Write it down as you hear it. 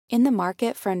In the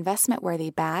market for investment-worthy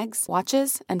bags,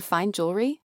 watches, and fine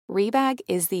jewelry, Rebag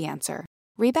is the answer.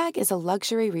 Rebag is a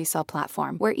luxury resale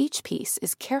platform where each piece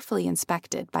is carefully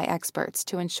inspected by experts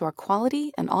to ensure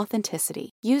quality and authenticity.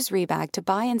 Use Rebag to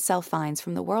buy and sell finds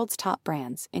from the world's top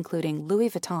brands, including Louis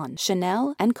Vuitton,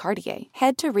 Chanel, and Cartier.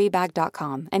 Head to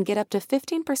Rebag.com and get up to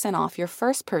 15% off your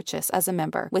first purchase as a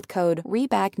member with code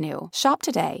REBAGNEW. Shop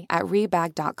today at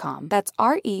Rebag.com. That's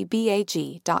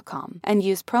REBAG.com. And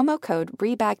use promo code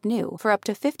REBAGNEW for up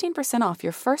to 15% off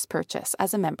your first purchase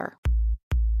as a member.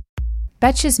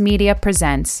 Betches Media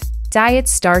presents Diet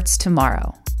Starts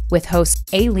Tomorrow with host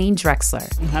Aileen Drexler.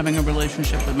 I'm having a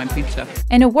relationship with my pizza.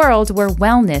 In a world where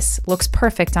wellness looks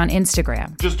perfect on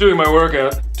Instagram. Just doing my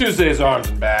workout. Tuesday's arms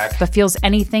and back. But feels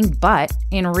anything but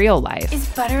in real life. Is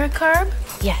butter a carb?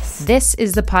 Yes. This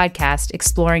is the podcast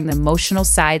exploring the emotional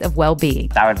side of well-being.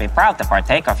 I would be proud to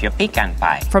partake of your pecan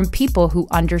pie. From people who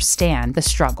understand the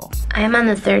struggle. I am on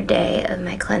the third day of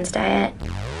my cleanse diet.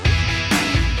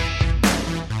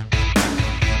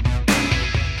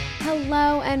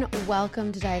 Hello and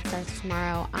welcome to Diet Starts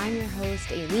Tomorrow. I'm your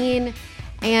host, Aileen,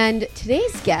 and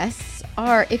today's guests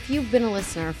are, if you've been a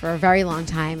listener for a very long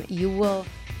time, you will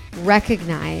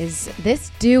recognize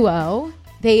this duo.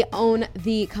 They own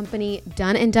the company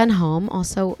Done and Done Home,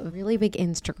 also a really big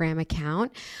Instagram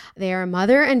account. They are a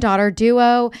mother and daughter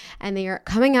duo, and they are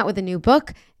coming out with a new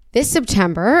book this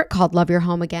September called Love Your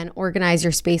Home Again, Organize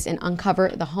Your Space and Uncover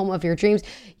the Home of Your Dreams.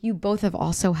 You both have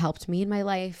also helped me in my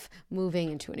life,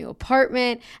 moving into a new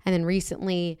apartment, and then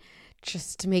recently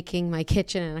just making my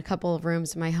kitchen and a couple of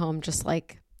rooms in my home just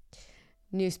like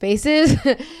new spaces.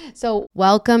 So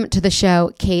welcome to the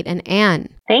show, Kate and Anne.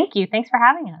 Thank you. Thanks for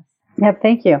having us. Yep,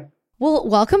 thank you. Well,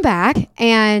 welcome back.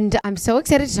 And I'm so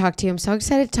excited to talk to you. I'm so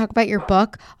excited to talk about your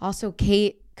book. Also,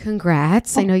 Kate,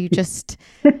 congrats. I know you just...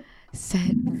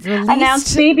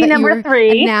 announced baby number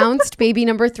 3. Announced baby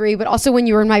number 3, but also when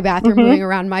you were in my bathroom moving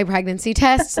around my pregnancy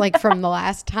tests, like from the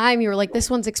last time, you were like, this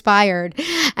one's expired.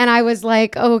 And I was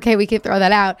like, oh, okay, we can throw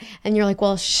that out. And you're like,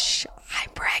 well, shh,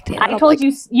 I'm pregnant. I told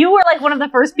you, you were like one of the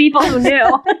first people who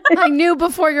knew. I knew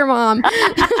before your mom.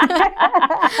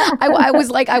 I was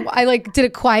like, I like did a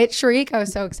quiet shriek. I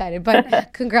was so excited,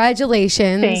 but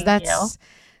congratulations. Thank you.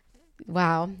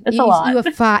 Wow. It's a lot.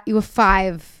 You have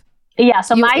 5. Yeah,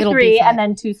 so my 3 and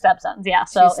then 2 stepsons. Yeah,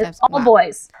 so it's all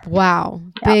boys. Wow,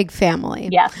 yep. Big family.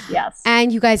 Yes.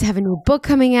 And you guys have a new book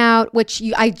coming out, which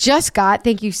I just got.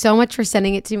 Thank you so much for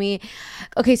sending it to me.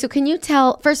 Okay, so can you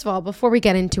tell, first of all, before we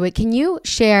get into it, can you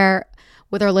share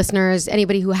with our listeners,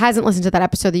 anybody who hasn't listened to that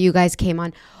episode that you guys came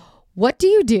on, what do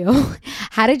you do?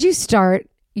 How did you start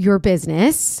your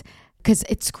business? Because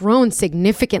it's grown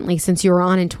significantly since you were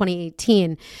on in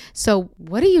 2018. So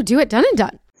what do you do at Done and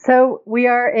Done? So we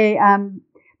are a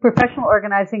professional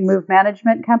organizing move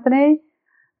management company,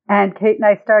 and Kate and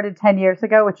I started 10 years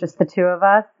ago with just the 2 of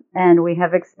us, and we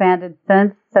have expanded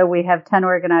since. So we have 10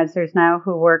 organizers now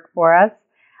who work for us,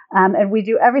 and we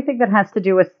do everything that has to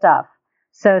do with stuff.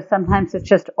 So sometimes it's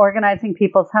just organizing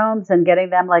people's homes and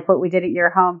getting them, like what we did at your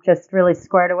home, just really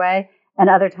squared away, and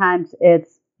other times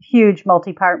it's huge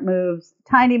multi-part moves,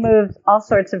 tiny moves, all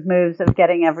sorts of moves of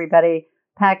getting everybody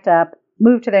packed up,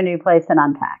 moved to their new place, and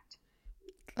unpacked.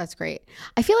 That's great.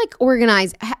 I feel like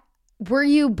organized. Were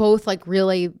you both like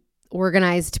really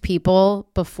organized people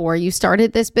before you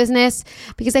started this business?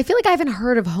 Because I feel like I haven't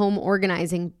heard of home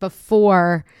organizing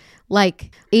before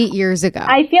like 8 years ago.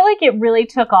 I feel like it really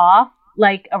took off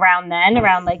like around then,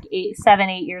 around like 7,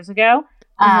 8 years ago.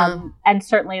 And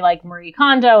certainly like Marie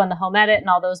Kondo and the Home Edit and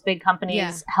all those big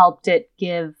companies helped it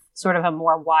give sort of a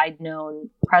more wide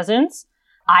known presence.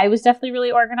 I was definitely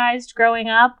really organized growing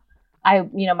up.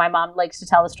 My mom likes to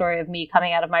tell the story of me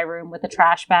coming out of my room with a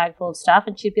trash bag full of stuff,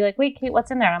 and she'd be like, wait, Kate,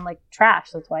 what's in there? And I'm like, trash.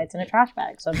 That's why it's in a trash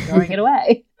bag. So I'm throwing it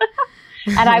away.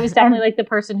 And I was definitely like the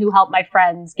person who helped my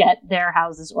friends get their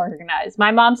houses organized.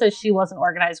 My mom says she wasn't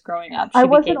organized growing up. I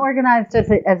wasn't organized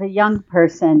as a young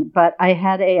person, but I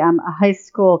had a high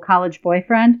school college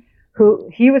boyfriend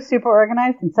he was super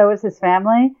organized, and so was his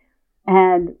family.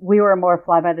 And we were a more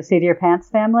fly by the seat of your pants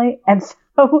family. And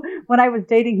so when I was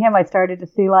dating him, I started to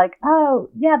see like, oh,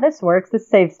 yeah, this works. This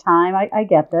saves time. I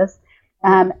get this.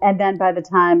 And then by the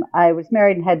time I was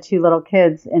married and had 2 little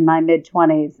kids in my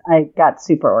mid-20s, I got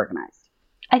super organized.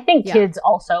 I think kids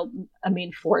also,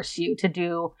 force you to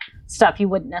do stuff you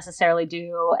wouldn't necessarily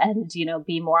do and,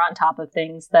 be more on top of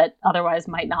things that otherwise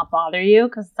might not bother you.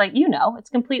 Because it's like, it's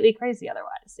completely crazy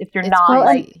otherwise. If you're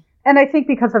And I think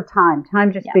because of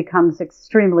time just becomes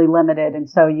extremely limited. And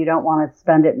so you don't want to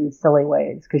spend it in silly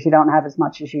ways because you don't have as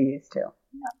much as you used to.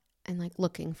 Yeah. And like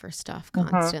looking for stuff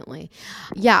constantly.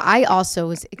 Yeah, I also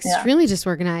was extremely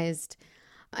disorganized.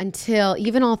 until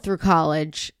even all through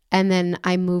college. And then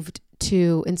I moved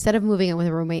to, instead of moving in with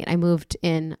a roommate, I moved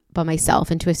in by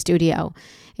myself into a studio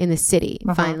in the city,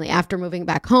 finally, after moving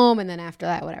back home. And then after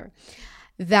that, whatever.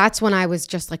 That's when I was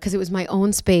just like, because it was my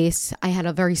own space. I had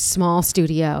a very small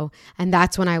studio. And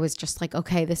that's when I was just like,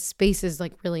 okay, this space is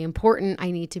like really important.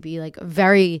 I need to be like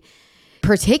very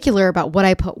particular about what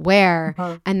I put where.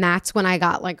 And that's when I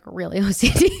got like really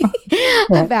OCD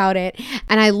about it.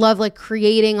 And I love like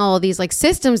creating all of these like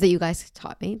systems that you guys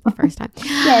taught me the first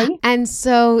time. And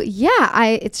so,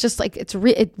 it's just like,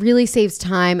 it really saves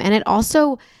time. And it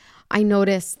also, I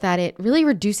noticed that it really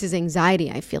reduces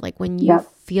anxiety. I feel like when you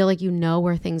feel like you know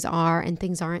where things are and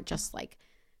things aren't just like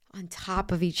on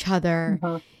top of each other,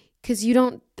 because you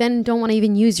don't want to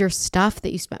even use your stuff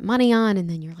that you spent money on. And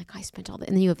then you're like, I spent all that.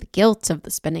 And then you have the guilt of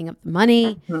the spending of the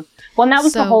money. Well, and that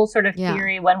was the whole sort of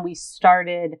theory when we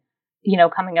started,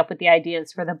 coming up with the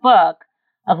ideas for the book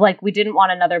of like, we didn't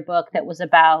want another book that was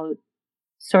about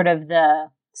sort of the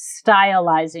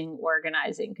stylizing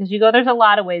organizing, because there's a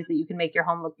lot of ways that you can make your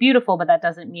home look beautiful, but that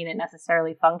doesn't mean it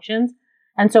necessarily functions.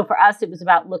 And so for us, it was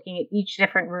about looking at each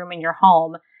different room in your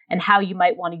home and how you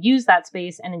might want to use that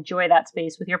space and enjoy that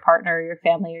space with your partner or your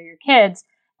family or your kids,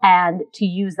 and to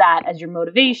use that as your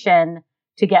motivation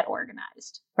to get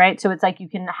organized, right? So it's like you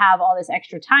can have all this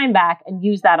extra time back and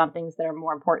use that on things that are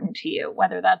more important to you,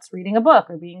 whether that's reading a book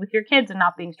or being with your kids and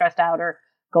not being stressed out, or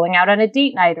going out on a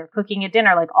date night or cooking a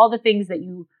dinner, like all the things that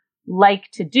you like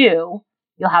to do,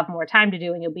 you'll have more time to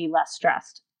do and you'll be less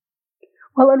stressed.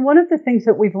 Well, and one of the things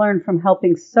that we've learned from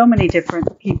helping so many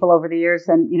different people over the years,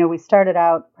 and, we started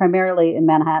out primarily in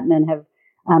Manhattan and have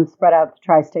spread out the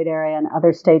tri-state area and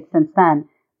other states since then.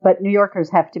 But New Yorkers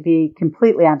have to be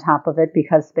completely on top of it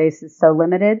because space is so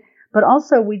limited. But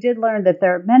also we did learn that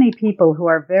there are many people who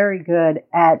are very good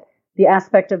at the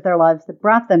aspect of their lives that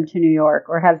brought them to New York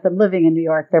or has them living in New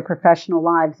York, their professional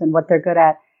lives and what they're good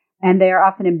at. And they are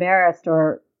often embarrassed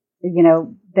or,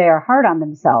 they are hard on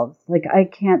themselves. Like, I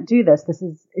can't do this. This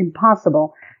is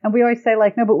impossible. And we always say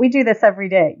like, no, but we do this every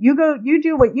day. You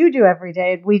do what you do every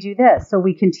day and we do this. So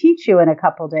we can teach you in a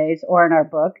couple days or in our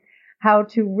book how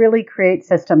to really create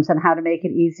systems and how to make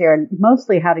it easier, and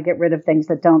mostly how to get rid of things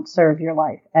that don't serve your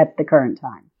life at the current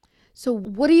time. So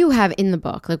what do you have in the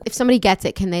book? Like, if somebody gets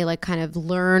it, can they like kind of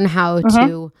learn how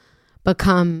to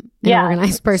become an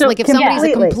organized person? So, like if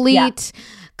somebody's a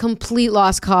complete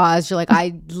lost cause, you're like,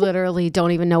 I literally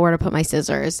don't even know where to put my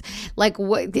scissors. Like,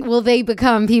 what will they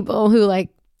become people who like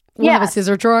will have a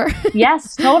scissor drawer?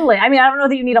 Yes, totally. I mean, I don't know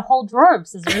that you need a whole drawer of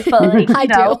scissors, but like,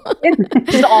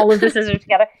 just all of the scissors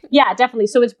together. Yeah, definitely.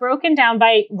 So it's broken down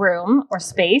by room or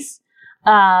space.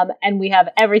 And we have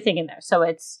everything in there. So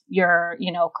it's your,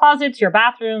 closets, your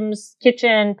bathrooms,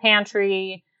 kitchen,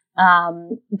 pantry,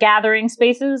 gathering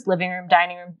spaces, living room,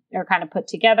 dining room are kind of put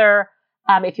together.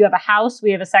 If you have a house,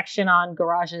 we have a section on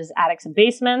garages, attics, and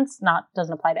basements.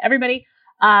 Doesn't apply to everybody.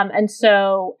 And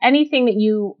so anything that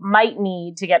you might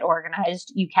need to get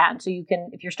organized, you can. So you can,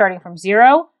 if you're starting from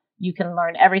zero, you can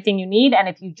learn everything you need. And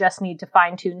if you just need to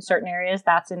fine tune certain areas,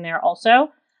 that's in there also.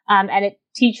 And it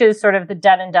teaches sort of the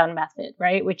done and done method,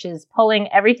 right? Which is pulling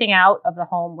everything out of the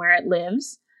home where it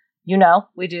lives.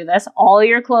 We do this. All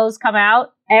your clothes come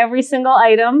out, every single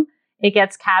item. It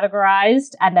gets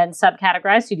categorized and then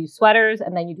subcategorized. So you do sweaters,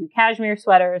 and then you do cashmere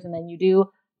sweaters, and then you do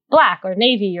black or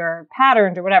navy or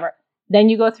patterned or whatever. Then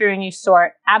you go through and you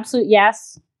sort absolute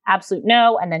yes, absolute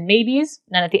no, and then maybes.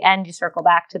 And then at the end, you circle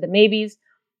back to the maybes.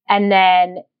 And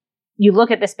then you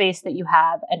look at the space that you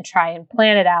have and try and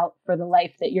plan it out for the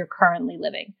life that you're currently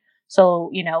living.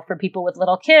 So, for people with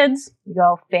little kids, you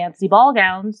go fancy ball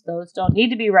gowns. Those don't need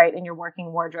to be right in your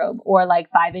working wardrobe, or like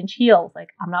 5-inch heels. Like,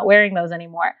 I'm not wearing those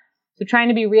anymore. So trying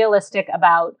to be realistic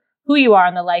about who you are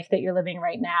in the life that you're living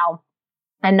right now,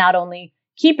 and not only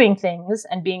keeping things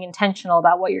and being intentional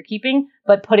about what you're keeping,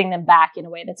 but putting them back in a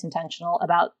way that's intentional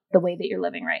about the way that you're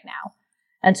living right now.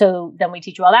 And so then we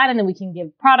teach you all that, and then we can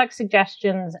give product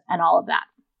suggestions and all of that.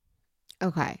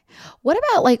 Okay. What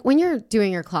about like when you're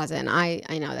doing your closet? And I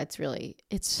know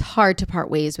it's hard to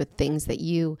part ways with things that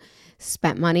you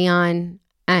spent money on,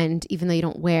 and even though you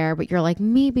don't wear, but you're like,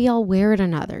 maybe I'll wear it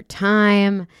another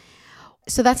time.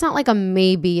 So that's not like a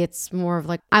maybe. It's more of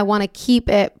like, I want to keep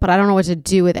it, but I don't know what to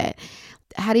do with it.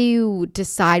 How do you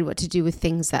decide what to do with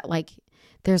things that like,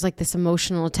 there's like this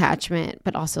emotional attachment,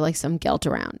 but also like some guilt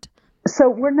around? So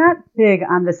we're not big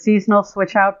on the seasonal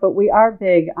switch out, but we are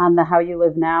big on the how you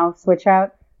live now switch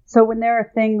out. So when there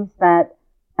are things that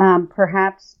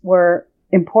perhaps were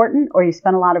important, or you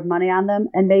spent a lot of money on them,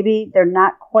 and maybe they're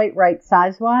not quite right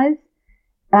size-wise,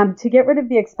 To get rid of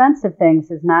the expensive things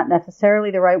is not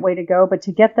necessarily the right way to go, but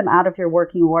to get them out of your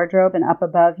working wardrobe and up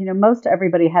above, most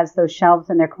everybody has those shelves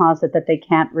in their closet that they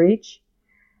can't reach.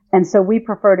 And so we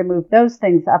prefer to move those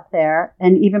things up there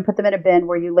and even put them in a bin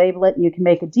where you label it and you can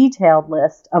make a detailed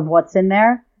list of what's in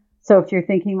there. So if you're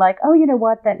thinking like, oh, you know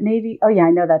what, that navy, oh yeah,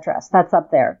 I know that dress, that's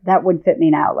up there. That would fit me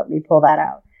now. Let me pull that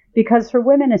out. Because for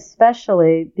women,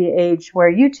 especially the age where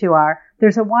you two are,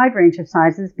 there's a wide range of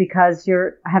sizes because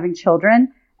you're having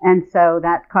children. And so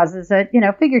that causes a,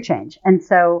 figure change. And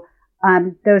so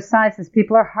those sizes,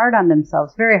 people are hard on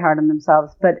themselves, very hard on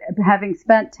themselves. But having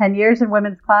spent 10 years in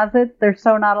women's closets, they're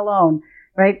so not alone,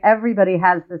 right? Everybody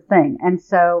has this thing. And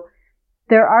so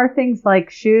there are things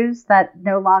like shoes that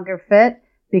no longer fit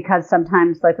because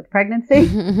sometimes, like with pregnancy,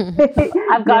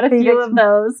 I've got a few of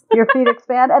those. Your feet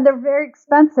expand and they're very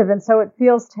expensive. And so it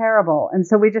feels terrible. And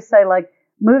so we just say, like,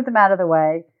 move them out of the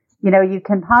way. You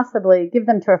can possibly give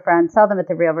them to a friend, sell them at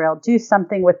the Real, do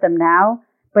something with them now,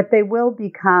 but they will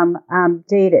become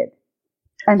dated.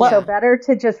 And so better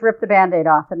to just rip the Band-Aid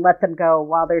off and let them go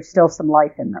while there's still some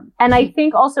life in them. And I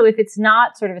think also if it's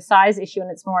not sort of a size issue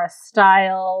and it's more a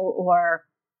style or,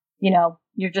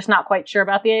 you're just not quite sure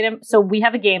about the item. So we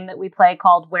have a game that we play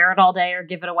called Wear It All Day or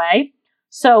Give It Away.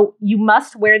 So you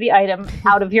must wear the item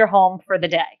out of your home for the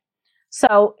day.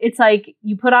 So it's like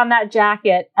you put on that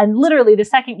jacket and literally the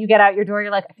second you get out your door,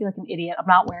 you're like, I feel like an idiot. I'm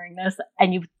not wearing this.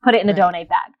 And you put it in a donate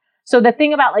bag. So the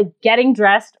thing about like getting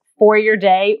dressed for your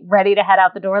day, ready to head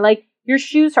out the door, like your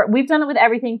shoes we've done it with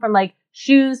everything from like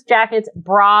shoes, jackets,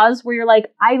 bras, where you're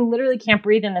like, I literally can't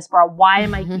breathe in this bra. Why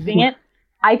am I keeping it?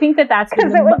 I think that's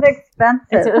because it was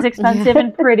expensive. It was expensive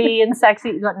and pretty and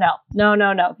sexy.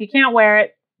 No. If you can't wear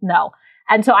it, no.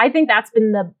 And so I think that's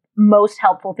been the most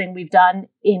helpful thing we've done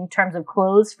in terms of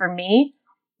clothes for me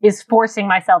is forcing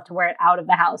myself to wear it out of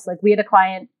the house. Like we had a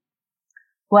client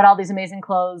who had all these amazing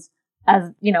clothes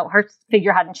as, her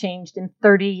figure hadn't changed in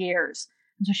 30 years.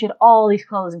 And so she had all these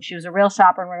clothes and she was a real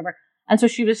shopper and whatever. And so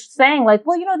she was saying like,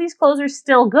 well, these clothes are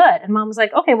still good. And mom was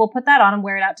like, okay, we'll put that on and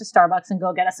wear it out to Starbucks and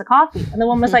go get us a coffee. And the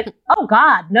woman was like, oh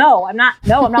God, no, I'm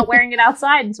not wearing it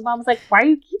outside. And so mom was like, why are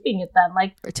you keeping it then?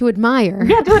 Like to admire.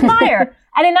 Yeah, to admire.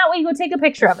 And in that way, you go take a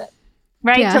picture of it,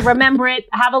 right? Yeah. To remember it,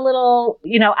 have a little,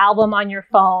 album on your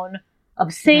phone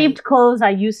of saved clothes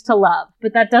I used to love.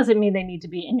 But that doesn't mean they need to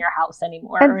be in your house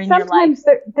anymore or in your life. And sometimes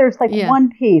there's like one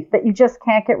piece that you just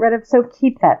can't get rid of. So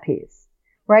keep that piece,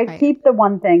 right? Keep the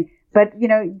one thing. But,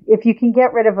 if you can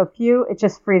get rid of a few, it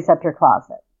just frees up your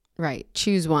closet. Right.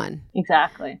 Choose one.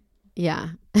 Exactly. Yeah.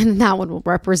 And that one will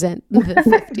represent the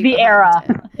 50 the era.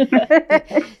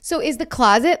 So is the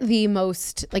closet the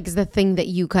most, is the thing that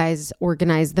you guys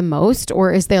organize the most?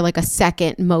 Or is there like a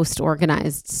second most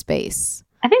organized space?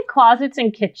 I think closets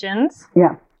and kitchens.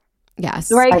 Yeah.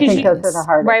 Yes. Right. I think those are the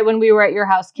hardest. Right. When we were at your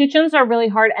house, kitchens are really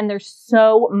hard. And there's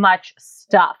so much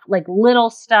stuff, like little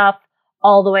stuff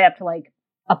all the way up to like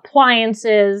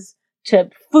appliances to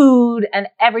food, and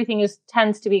everything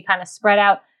tends to be kind of spread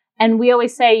out. And we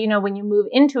always say, when you move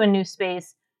into a new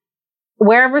space,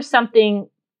 wherever something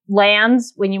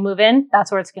lands when you move in,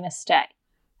 that's where it's going to stay.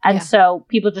 And so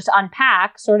people just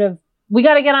unpack we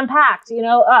got to get unpacked,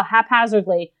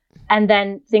 haphazardly. And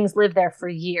then things live there for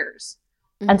years.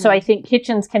 Mm-hmm. And so I think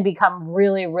kitchens can become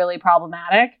really, really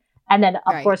problematic. And then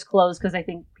of course clothes, because I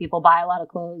think people buy a lot of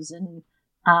clothes and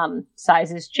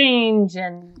sizes change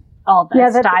and all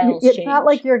that, styles change. It's not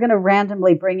like you're going to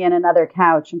randomly bring in another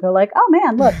couch and go like, oh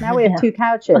man, look, now we have two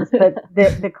couches. But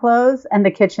the clothes and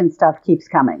the kitchen stuff keeps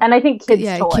coming. And I think kids'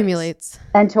 toys. Accumulates.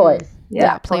 And toys.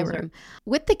 Yeah, playroom.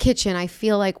 With the kitchen, I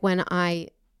feel like when I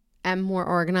am more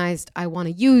organized, I want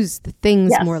to use the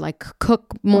things more, like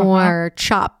cook more,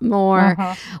 chop more.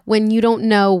 When you don't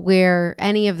know where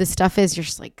any of the stuff is, you're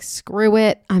just like, screw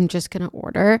it, I'm just going to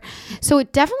order. So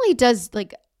it definitely does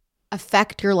like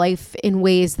affect your life in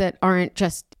ways that aren't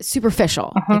just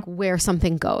superficial, like where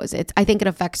something goes. I think it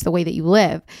affects the way that you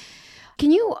live.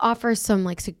 Can you offer some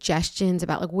like suggestions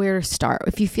about like where to start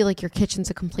if you feel like your kitchen's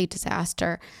a complete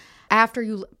disaster after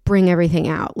you bring everything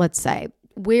out, let's say?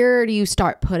 Where do you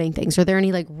start putting things? Are there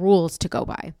any like rules to go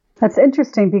by? That's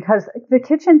interesting because the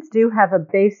kitchens do have a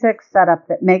basic setup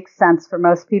that makes sense for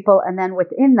most people. And then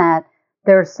within that,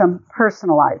 there's some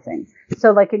personalizing.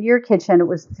 So like in your kitchen, it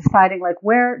was deciding like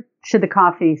where should the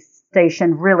coffee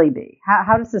station really be?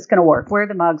 How is this going to work? Where are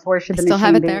the mugs? Where should the machine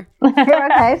have it be? There.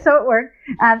 Okay, so it worked.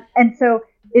 And so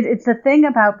it's a thing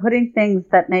about putting things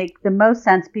that make the most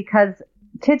sense because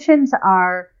kitchens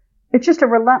it's just a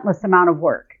relentless amount of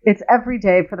work. It's every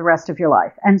day for the rest of your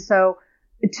life. And so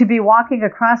to be walking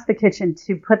across the kitchen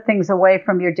to put things away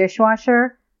from your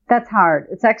dishwasher, that's hard.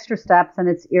 It's extra steps and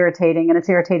it's irritating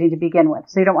to begin with.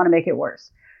 So you don't want to make it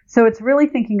worse. So it's really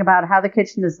thinking about how the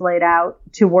kitchen is laid out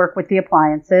to work with the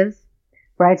appliances,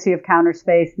 right? So you have counter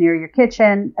space near your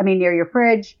near your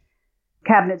fridge,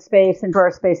 cabinet space and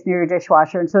drawer space near your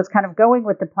dishwasher. And so it's kind of going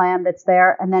with the plan that's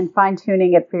there and then fine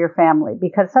tuning it for your family.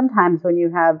 Because sometimes when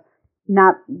you have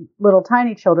not little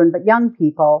tiny children, but young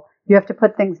people, you have to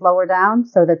put things lower down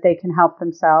so that they can help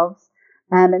themselves.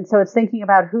 And so it's thinking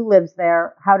about who lives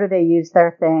there, how do they use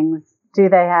their things? Do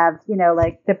they have,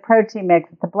 like the protein mix,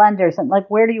 the blenders, and like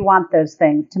where do you want those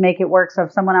things to make it work? So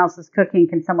if someone else is cooking,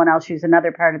 can someone else use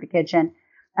another part of the kitchen?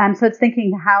 So it's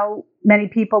thinking how many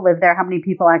people live there, how many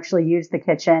people actually use the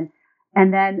kitchen,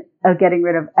 and then getting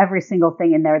rid of every single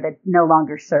thing in there that no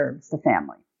longer serves the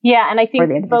family. Yeah, and I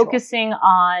think focusing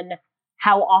on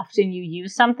how often you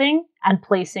use something and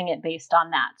placing it based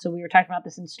on that. So we were talking about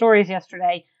this in stories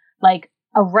yesterday, like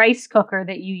a rice cooker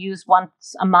that you use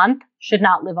once a month should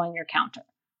not live on your counter.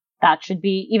 That should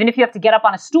be, even if you have to get up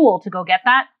on a stool to go get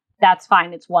that, that's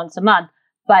fine. It's once a month.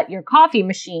 But your coffee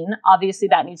machine, obviously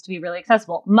that needs to be really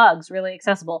accessible. Mugs, really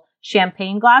accessible.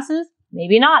 Champagne glasses,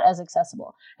 maybe not as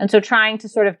accessible. And so trying to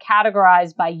sort of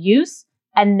categorize by use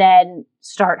and then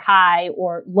start high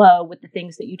or low with the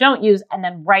things that you don't use. And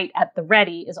then right at the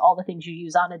ready is all the things you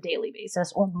use on a daily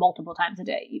basis or multiple times a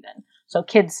day even. So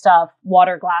kids stuff,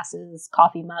 water glasses,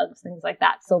 coffee mugs, things like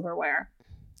that, silverware.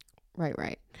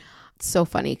 Right. It's so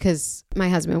funny because my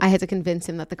husband, I had to convince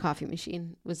him that the coffee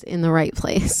machine was in the right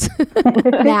place.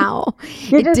 Now,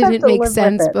 it didn't make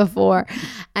sense before.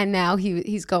 And now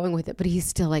he's going with it, but he's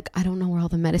still like, I don't know where all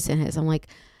the medicine is. I'm like,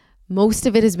 most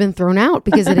of it has been thrown out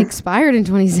because it expired in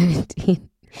 2017.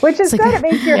 Which is good. It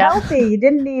means you're healthy. You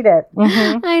didn't need it.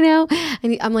 Mm-hmm. I know.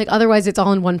 And I'm like, otherwise it's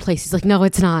all in one place. He's like, no,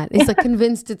 it's not. He's like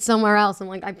convinced it's somewhere else. I'm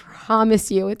like, I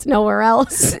promise you it's nowhere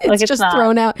else. It's just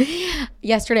thrown out.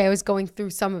 Yesterday I was going through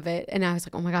some of it and I was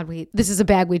like, oh my God, wait, this is a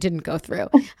bag we didn't go through.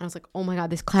 And I was like, oh my God,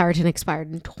 this Claritin expired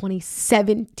in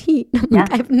 2017. I'm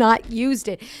like, I have not used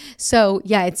it. So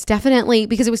yeah, it's definitely,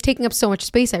 because it was taking up so much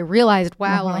space, I realized,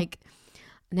 wow, like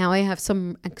now I have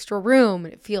some extra room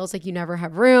and it feels like you never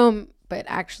have room. But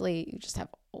actually you just have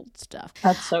old stuff.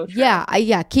 That's so true.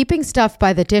 Yeah. Keeping stuff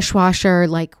by the dishwasher,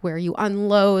 like where you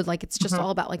unload, like it's just all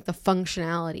about like the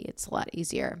functionality. It's a lot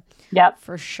easier. Yep.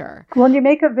 For sure. Well, you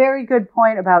make a very good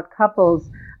point about couples,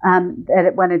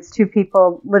 that when it's two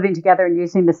people living together and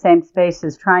using the same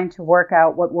spaces, trying to work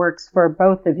out what works for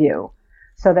both of you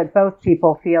so that both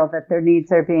people feel that their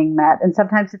needs are being met. And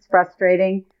sometimes it's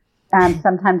frustrating.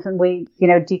 Sometimes when we,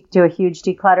 do a huge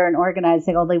declutter and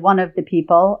organizing, only one of the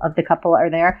people of the couple are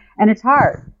there. And it's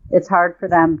hard. It's hard for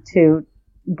them to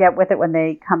get with it when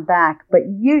they come back. But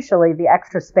usually the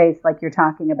extra space, like you're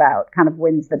talking about, kind of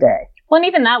wins the day. Well, and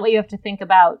even that way you have to think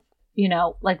about,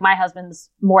 like my husband's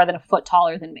more than a foot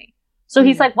taller than me. So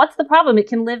he's like, what's the problem? It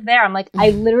can live there. I'm like,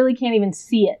 I literally can't even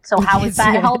see it. So how is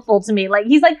that helpful to me? Like,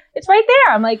 he's like, it's right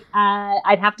there. I'm like,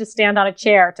 I'd have to stand on a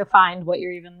chair to find what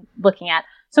you're even looking at.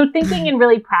 So thinking in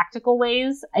really practical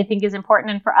ways, I think is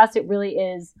important. And for us, it really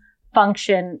is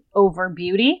function over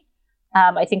beauty.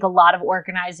 I think a lot of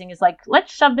organizing is like,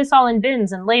 let's shove this all in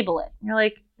bins and label it. And you're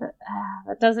like,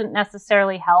 that doesn't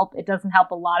necessarily help. It doesn't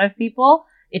help a lot of people.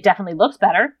 It definitely looks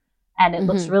better and it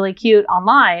looks really cute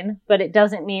online, but it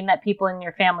doesn't mean that people in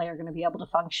your family are going to be able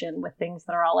to function with things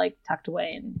that are all like tucked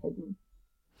away and hidden.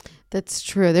 That's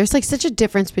true. There's like such a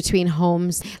difference between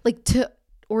homes, like to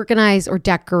organize or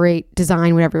decorate,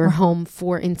 design, whatever, your home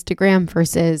for Instagram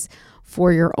versus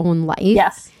for your own life.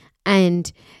 Yes.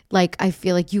 And like, I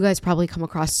feel like you guys probably come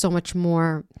across so much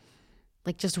more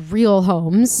like just real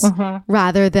homes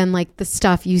rather than like the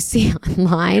stuff you see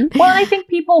online. Well, and I think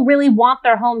people really want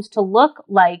their homes to look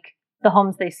like the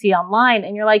homes they see online.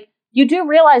 And you're like, you do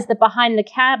realize that behind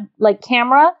the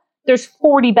camera, there's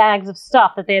 40 bags of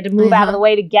stuff that they had to move out of the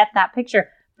way to get that picture.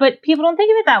 But people don't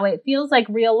think of it that way. It feels like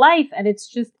real life, and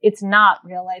it's not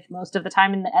real life most of the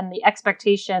time. And the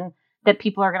expectation that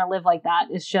people are going to live like that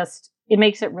is just, it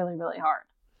makes it really, really hard.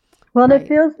 Well, and it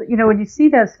feels, when you see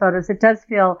those photos, it does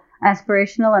feel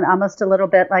aspirational and almost a little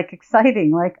bit like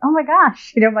exciting. Like, oh my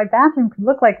gosh, my bathroom could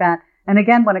look like that. And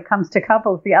again, when it comes to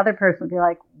couples, the other person would be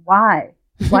like, why?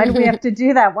 Why do we have to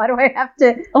do that? Why do I have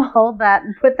to hold that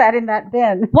and put that in that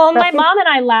bin? Well, my mom and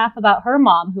I laugh about her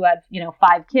mom who had,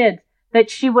 5 kids. That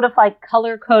she would have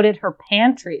color-coded her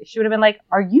pantry. She would have been like,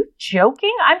 are you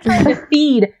joking? I'm trying to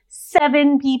feed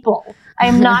 7 people. I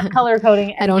am not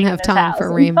color-coding anything. I don't have time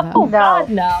for rainbow. Oh, God,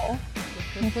 no.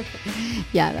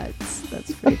 Yeah,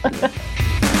 that's pretty funny.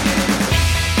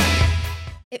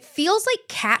 It feels like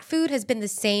cat food has been the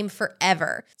same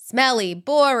forever. Smelly,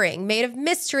 boring, made of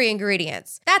mystery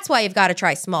ingredients. That's why you've got to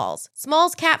try Smalls.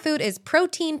 Smalls cat food is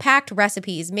protein-packed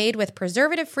recipes made with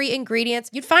preservative-free ingredients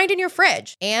you'd find in your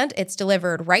fridge. And it's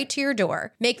delivered right to your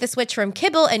door. Make the switch from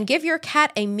kibble and give your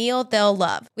cat a meal they'll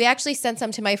love. We actually sent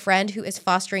some to my friend who is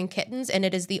fostering kittens, and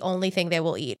it is the only thing they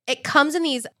will eat. It comes in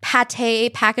these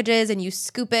pate packages, and you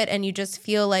scoop it, and you just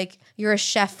feel like you're a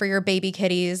chef for your baby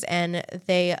kitties, and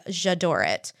they j'adore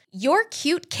it. Your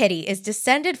cute kitty is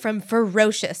descended from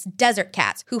ferocious desert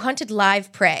cats who hunted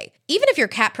live prey. Even if your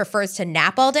cat prefers to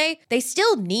nap all day, they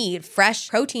still need fresh,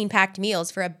 protein-packed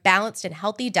meals for a balanced and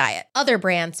healthy diet. Other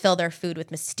brands fill their food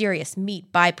with mysterious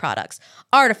meat byproducts,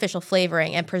 artificial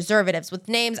flavoring, and preservatives with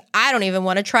names I don't even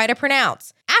want to try to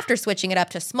pronounce. After switching it up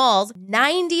to Smalls,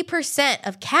 90%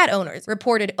 of cat owners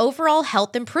reported overall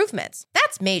health improvements.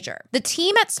 That's major. The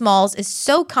team at Smalls is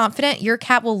so confident your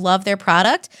cat will love their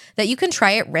product that you can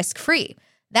try it risk-free.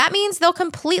 That means they'll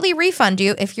completely refund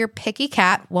you if your picky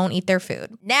cat won't eat their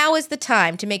food. Now is the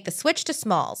time to make the switch to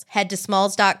Smalls. Head to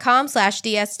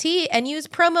smalls.com/DST and use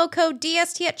promo code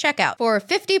DST at checkout for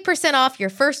 50% off your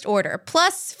first order,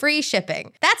 plus free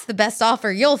shipping. That's the best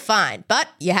offer you'll find, but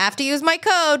you have to use my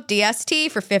code DST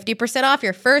for 50% off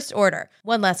your first order.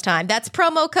 One last time, that's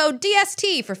promo code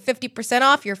DST for 50%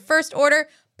 off your first order,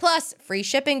 plus free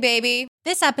shipping, baby.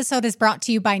 This episode is brought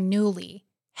to you by Nuuly.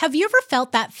 Have you ever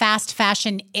felt that fast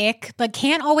fashion ick, but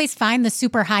can't always find the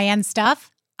super high-end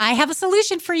stuff? I have a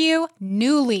solution for you,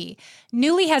 Nuuly.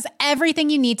 Nuuly has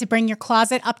everything you need to bring your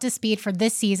closet up to speed for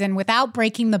this season without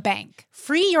breaking the bank.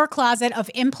 Free your closet of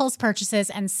impulse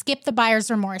purchases and skip the buyer's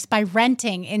remorse by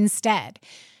renting instead.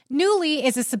 Nuuly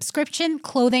is a subscription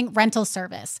clothing rental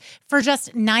service. For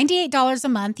just $98 a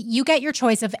month, you get your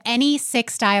choice of any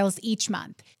 6 styles each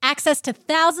month. Access to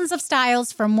thousands of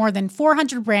styles from more than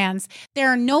 400 brands. There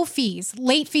are no fees,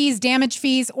 late fees, damage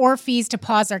fees, or fees to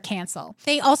pause or cancel.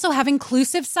 They also have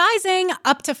inclusive sizing,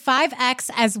 up to 5X,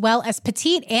 as well as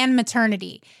petite and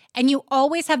maternity. And you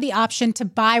always have the option to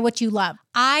buy what you love.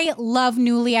 I love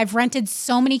Nuuly. I've rented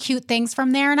so many cute things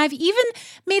from there, and I've even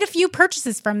made a few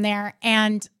purchases from there,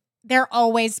 and they're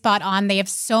always spot on. They have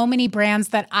so many brands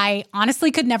that I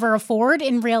honestly could never afford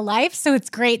in real life, so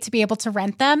it's great to be able to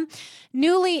rent them.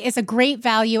 Nuuly is a great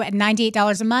value at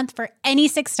 $98 a month for any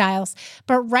 6 styles,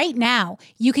 but right now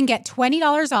you can get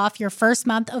 $20 off your first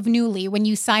month of Nuuly when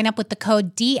you sign up with the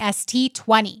code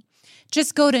DST20.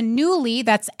 Just go to Nuuly,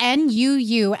 that's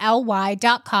NUULY.com,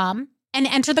 and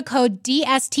enter the code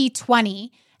DST20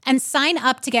 and sign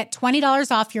up to get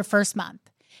 $20 off your first month.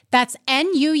 That's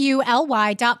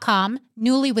NUULY.com,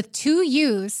 Nuuly with 2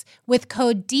 U's, with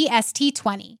code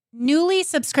DST20. Nuuly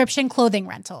subscription clothing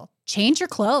rental. Change your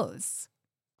clothes.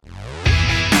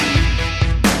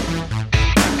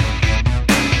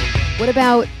 What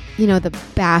about, the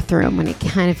bathroom when it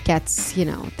kind of gets,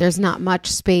 there's not much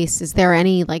space? Is there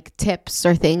any tips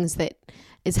or things that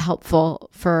is helpful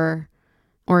for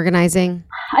organizing?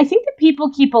 I think that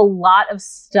people keep a lot of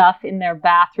stuff in their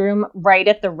bathroom right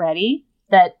at the ready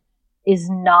that is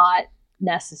not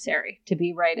necessary to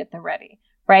be right at the ready,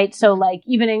 right? So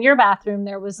even in your bathroom,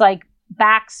 there was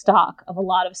back stock of a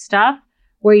lot of stuff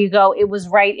where you go, it was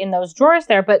right in those drawers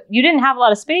there, but you didn't have a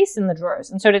lot of space in the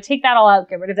drawers. And so to take that all out,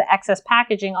 get rid of the excess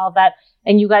packaging, all of that,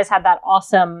 and you guys had that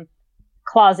awesome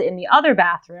closet in the other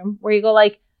bathroom where you go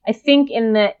I think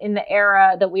in the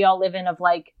era that we all live in of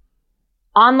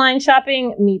online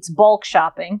shopping meets bulk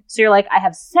shopping. So you're I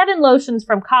have 7 lotions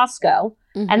from Costco.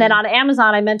 Mm-hmm. And then on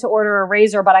Amazon, I meant to order a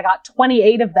razor, but I got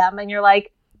 28 of them. And you're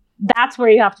that's where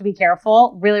you have to be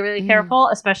careful, really, really careful,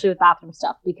 especially with bathroom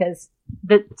stuff, because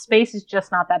the space is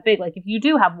just not that big. If you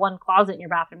do have one closet in your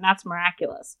bathroom, that's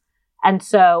miraculous. And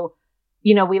so,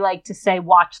 we like to say,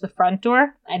 watch the front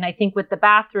door. And I think with the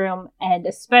bathroom, and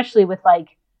especially with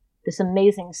this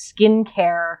amazing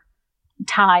skincare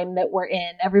time that we're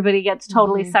in, everybody gets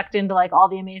totally sucked into all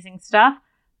the amazing stuff.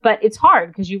 But it's hard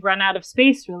because you run out of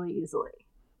space really easily.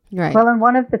 Right. Well, and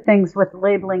one of the things with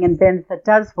labeling and bins that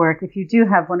does work, if you do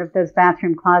have one of those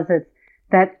bathroom closets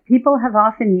that people have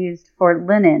often used for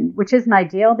linen, which isn't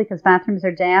ideal because bathrooms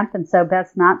are damp, and so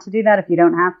best not to do that if you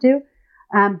don't have to.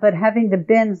 But having the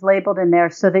bins labeled in there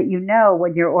so that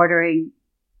when you're ordering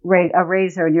a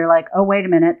razor and you're oh, wait a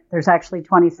minute, there's actually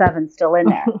 27 still in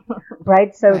there,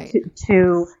 right? So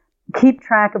to keep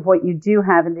track of what you do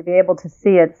have and to be able to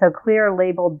see it. So clear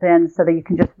labeled bins so that you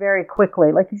can just very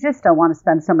quickly, you just don't want to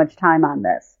spend so much time on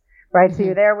this, right? Mm-hmm. So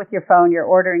you're there with your phone, you're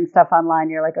ordering stuff online.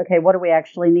 You're okay, what do we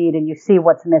actually need? And you see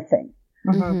what's missing.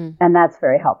 Mm-hmm. And that's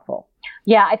very helpful.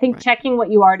 Yeah, I think checking what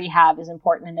you already have is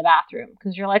important in the bathroom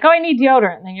because you're like, oh, I need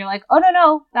deodorant. And then you're like, oh,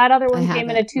 no, that other one came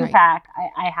in a 2-pack.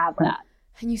 I have that.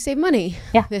 And you save money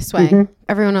this way.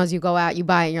 Everyone knows you go out, you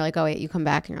buy it, and you're like, oh, wait, you come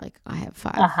back and you're like, I have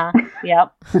 5.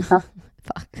 Yep.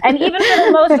 Fuck. And even for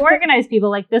the most organized people,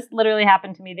 like this literally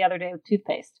happened to me the other day with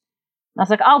toothpaste. I was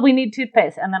like, oh, we need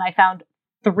toothpaste. And then I found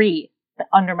 3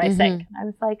 under my sink. And I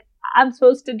was like, I'm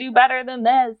supposed to do better than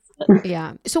this.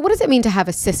 Yeah. So what does it mean to have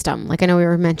a system? Like I know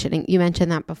you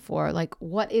mentioned that before. Like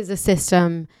what is a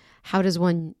system? How does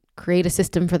one create a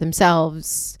system for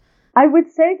themselves? I would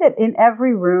say that in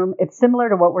every room, it's similar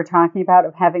to what we're talking about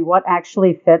of having what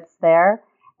actually fits there.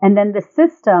 And then the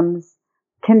systems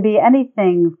can be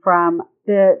anything from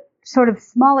the sort of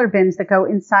smaller bins that go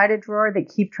inside a drawer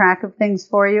that keep track of things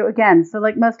for you. Again, so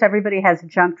like most everybody has a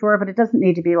junk drawer, but it doesn't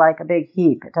need to be like a big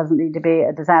heap. It doesn't need to be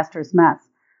a disastrous mess.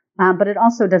 But it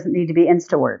also doesn't need to be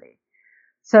Insta-worthy.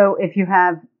 So if you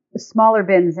have smaller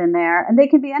bins in there, and they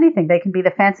can be anything. They can be the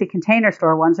fancy container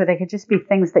store ones, or they could just be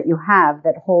things that you have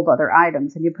that hold other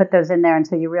items. And you put those in there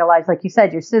until you realize, like you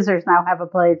said, your scissors now have a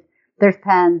place. There's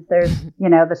pens, there's,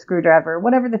 the screwdriver,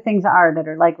 whatever the things are that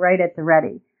are like right at the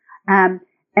ready.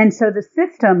 And so the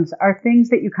systems are things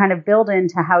that you kind of build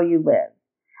into how you live.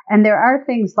 And there are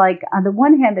things like, on the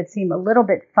one hand, that seem a little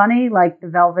bit funny, like the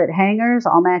velvet hangers,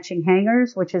 all matching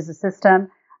hangers, which is a system.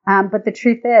 But the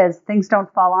truth is, things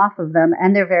don't fall off of them,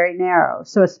 and they're very narrow.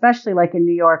 So especially like in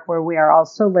New York, where we are all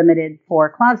so limited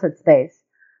for closet space,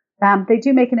 they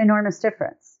do make an enormous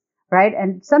difference, right?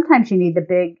 And sometimes you need the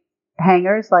big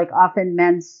hangers, like often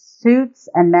men's suits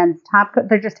and men's top coat,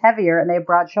 they're just heavier and they have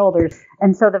broad shoulders.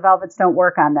 And so the velvets don't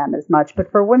work on them as much.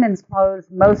 But for women's clothes,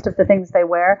 most of the things they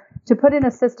wear, to put in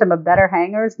a system of better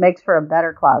hangers makes for a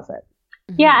better closet.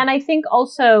 Yeah. And I think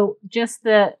also just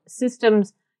the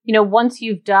systems, once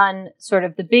you've done sort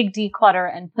of the big declutter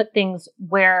and put things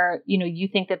where, you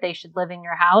think that they should live in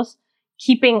your house,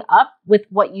 keeping up with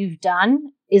what you've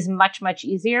done is much, much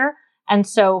easier. And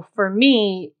so for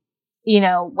me,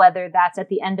 whether that's at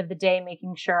the end of the day,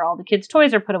 making sure all the kids'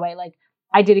 toys are put away. Like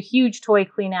I did a huge toy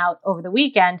clean out over the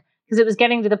weekend because it was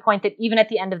getting to the point that even at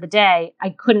the end of the day, I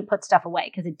couldn't put stuff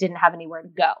away because it didn't have anywhere to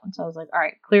go. And so I was like, all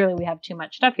right, clearly we have too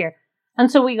much stuff here.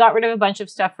 And so we got rid of a bunch of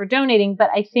stuff for donating.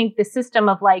 But I think the system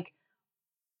of like,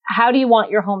 how do you want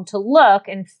your home to look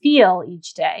and feel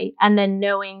each day? And then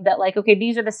knowing that like, okay,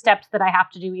 these are the steps that I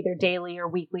have to do either daily or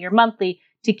weekly or monthly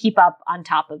to keep up on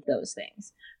top of those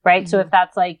things. Right. So if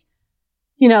that's like,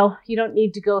 you don't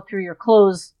need to go through your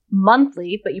clothes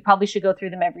monthly, but you probably should go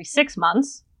through them every 6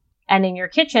 months. And in your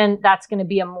kitchen, that's going to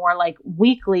be a more like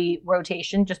weekly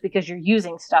rotation just because you're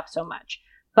using stuff so much.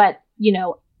 But,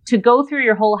 to go through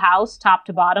your whole house top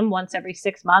to bottom once every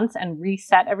 6 months and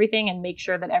reset everything and make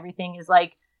sure that everything is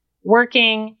like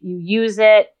working, you use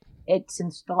it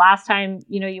since the last time,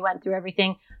 you went through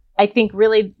everything. I think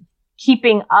really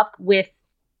keeping up with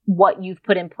what you've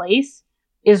put in place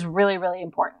is really, really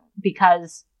important.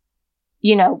 Because,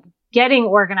 getting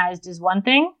organized is one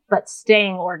thing, but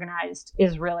staying organized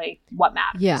is really what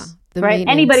matters. Yeah. Right.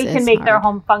 Anybody can make their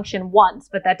home function once,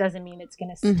 but that doesn't mean it's going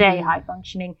to stay high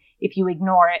functioning if you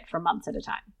ignore it for months at a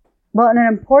time. Well, and an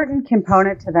important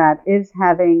component to that is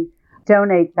having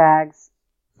donate bags,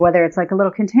 whether it's like a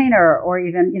little container or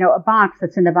even, a box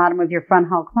that's in the bottom of your front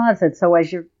hall closet. So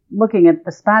as you're looking at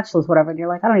the spatulas, whatever, and you're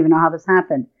like, I don't even know how this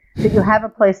happened. That you have a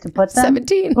place to put them.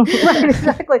 17. Right,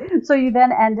 exactly. So you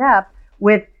then end up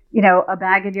with, a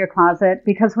bag in your closet,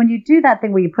 because when you do that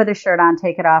thing where you put a shirt on,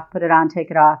 take it off, put it on, take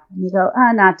it off, and you go,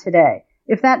 not today.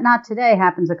 If that not today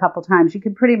happens a couple times, you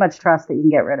can pretty much trust that you can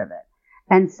get rid of it.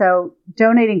 And so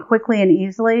donating quickly and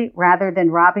easily rather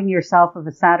than robbing yourself of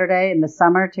a Saturday in the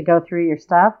summer to go through your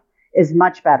stuff is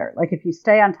much better. Like if you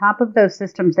stay on top of those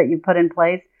systems that you put in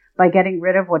place by getting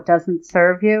rid of what doesn't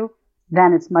serve you,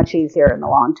 then it's much easier in the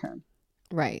long term.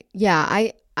 Right. Yeah.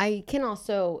 I can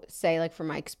also say, like, from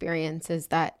my experience is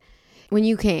that when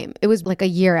you came, it was like a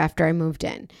year after I moved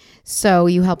in. So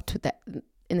you helped with that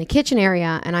in the kitchen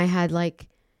area. And I had like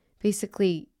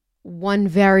basically one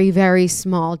very, very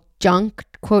small junk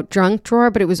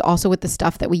drawer, but it was also with the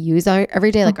stuff that we use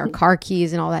every day, like our car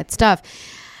keys and all that stuff.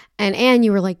 And Anne,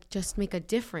 you were like, just make a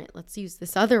different. Let's use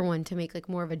this other one to make like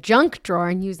more of a junk drawer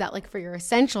and use that like for your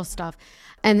essential stuff.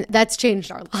 And that's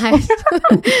changed our lives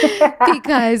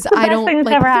because I don't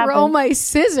like throw my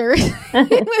scissors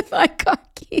with my car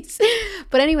keys.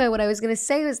 But anyway, what I was going to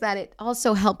say was that it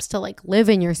also helps to like live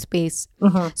in your space.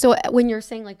 So when you're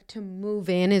saying like to move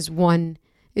in is one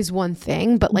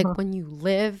thing, but like when you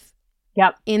live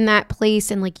in that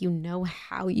place and like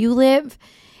how you live,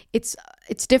 it's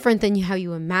different than how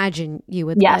you imagine you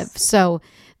would live. So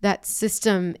that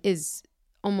system is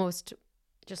almost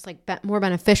just like more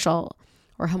beneficial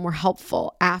or more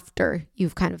helpful after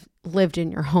you've kind of lived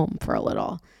in your home for a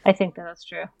little. I think that's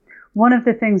true. One of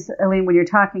the things, Aline, when you're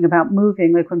talking about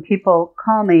moving, like when people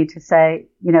call me to say,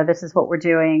 this is what we're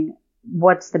doing,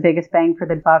 what's the biggest bang for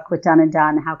the buck with Done and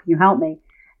Done? How can you help me?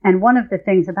 And one of the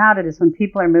things about it is when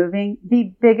people are moving,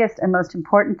 the biggest and most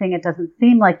important thing, it doesn't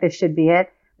seem like this should be it,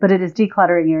 but it is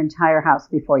decluttering your entire house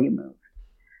before you move.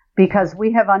 Because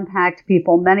we have unpacked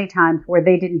people many times where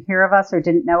they didn't hear of us or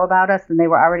didn't know about us and they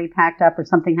were already packed up or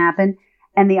something happened.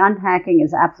 And the unpacking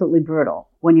is absolutely brutal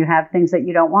when you have things that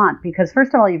you don't want. Because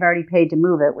first of all, you've already paid to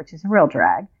move it, which is a real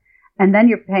drag. And then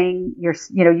you're paying,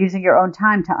 using your own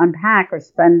time to unpack or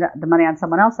spend the money on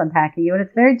someone else unpacking you. And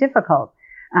it's very difficult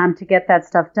to get that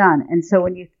stuff done. And so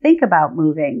when you think about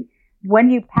moving, when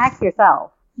you pack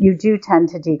yourself, you do tend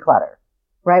to declutter,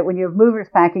 right? When you have movers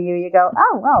packing you, you go,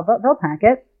 oh, well, they'll pack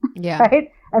it. Yeah.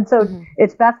 Right. And so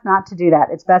it's best not to do that.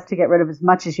 It's best to get rid of as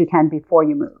much as you can before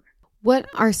you move. What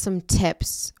are some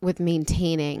tips with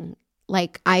maintaining?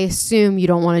 Like, I assume you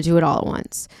don't want to do it all at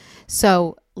once.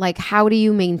 So, like, how do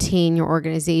you maintain your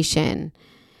organization?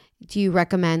 Do you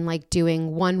recommend like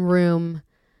doing one room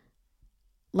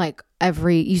like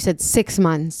you said 6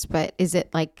 months, but is it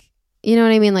like, you know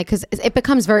what I mean? Like, because it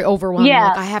becomes very overwhelming. Yeah.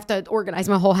 Like, I have to organize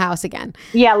my whole house again.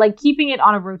 Yeah, like keeping it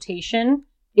on a rotation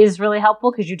is really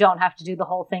helpful because you don't have to do the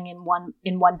whole thing in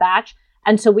one batch.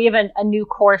 And so we have a new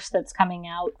course that's coming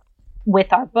out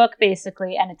with our book,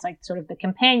 basically, and it's like sort of the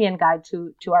companion guide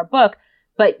to our book.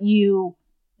 But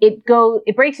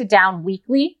it breaks it down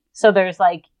weekly. So there's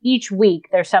like each week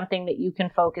there's something that you can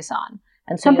focus on.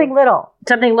 And so something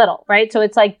little, right? So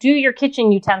it's like, do your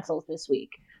kitchen utensils this week.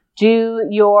 Do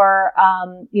your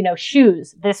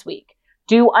shoes this week.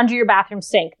 Do under your bathroom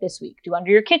sink this week. Do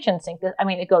under your kitchen sink.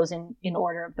 It goes in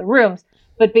order of the rooms.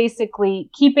 But basically,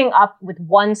 keeping up with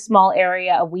one small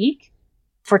area a week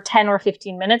for 10 or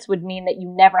 15 minutes would mean that you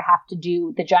never have to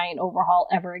do the giant overhaul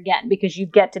ever again, because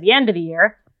you'd get to the end of the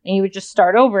year and you would just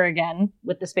start over again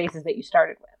with the spaces that you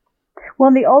started with.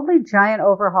 Well, the only giant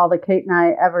overhaul that Kate and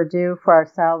I ever do for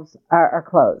ourselves are our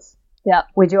clothes. Yeah.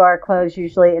 We do our clothes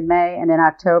usually in May and in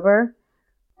October.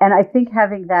 And I think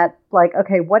having that, like,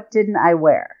 okay, what didn't I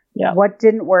wear? Yeah. What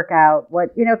didn't work out?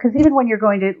 Because even when you're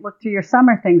going to look through your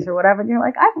summer things or whatever, you're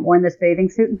like, I haven't worn this bathing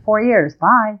suit in 4 years.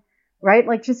 Bye. Right?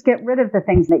 Like, just get rid of the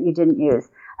things that you didn't use.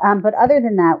 But other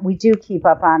than that, we do keep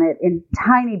up on it in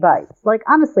tiny bites. Like,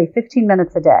 honestly, 15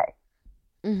 minutes a day.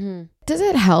 Mm-hmm. Does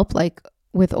it help, like,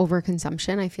 with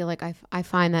overconsumption? I feel like I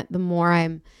find that the more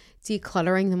I'm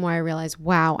decluttering, the more I realize,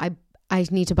 wow, I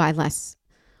need to buy less.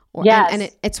 Yes. And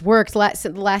it's worked. The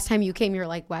last time you came, you're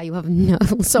like, wow, you have much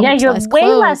less you have way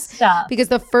less stuff. Because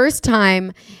the first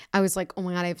time I was like, oh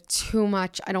my God, I have too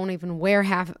much. I don't even wear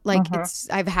half. Like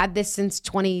I've had this since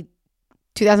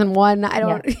 2001. I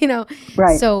don't,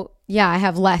 Right. So yeah, I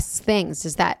have less things.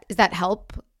 Does that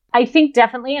help? I think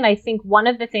definitely. And I think one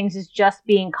of the things is just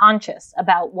being conscious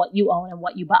about what you own and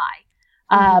what you buy.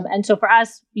 And so for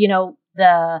us,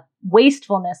 the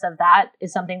wastefulness of that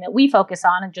is something that we focus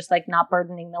on, and just like not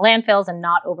burdening the landfills and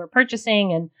not over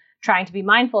purchasing and trying to be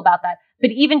mindful about that.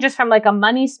 But even just from like a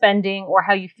money spending or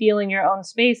how you feel in your own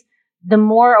space, the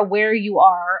more aware you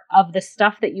are of the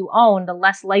stuff that you own, the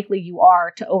less likely you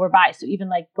are to overbuy. So even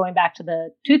like going back to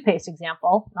the toothpaste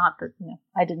example, not that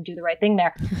I didn't do the right thing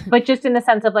there, but just in the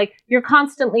sense of like, you're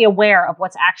constantly aware of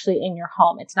what's actually in your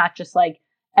home. It's not just like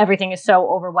everything is so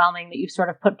overwhelming that you've sort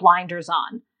of put blinders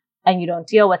on and you don't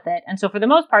deal with it. And so for the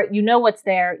most part, you know what's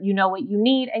there, you know what you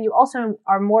need, and you also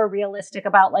are more realistic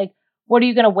about like, what are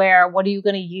you going to wear? What are you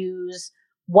going to use?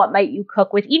 What might you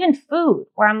cook with? Even food,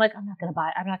 where I'm like, I'm not going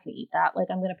to eat that. Like,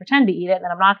 I'm going to pretend to eat it, and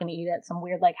then I'm not going to eat it. Some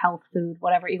weird like health food,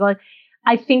 whatever. You go like,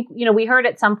 I think, we heard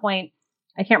at some point,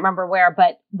 I can't remember where,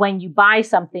 but when you buy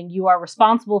something, you are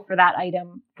responsible for that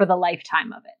item for the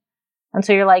lifetime of it. And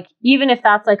so you're like, even if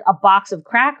that's like a box of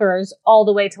crackers all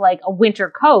the way to like a winter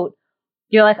coat,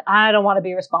 you're like, I don't want to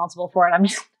be responsible for it. I'm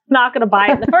just not going to buy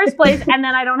it in the first place. And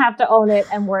then I don't have to own it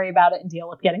and worry about it and deal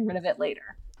with getting rid of it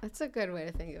later. That's a good way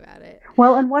to think about it.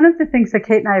 Well, and one of the things that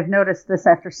Kate and I have noticed this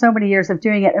after so many years of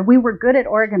doing it, and we were good at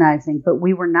organizing, but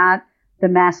we were not the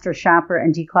master shopper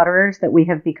and declutterers that we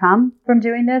have become from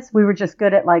doing this. We were just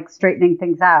good at like straightening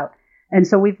things out. And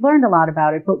so we've learned a lot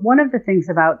about it. But one of the things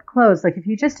about clothes, like if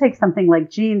you just take something like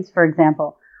jeans, for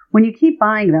example, when you keep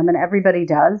buying them, and everybody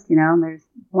does, and there's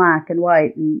black and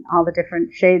white and all the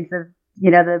different shades of,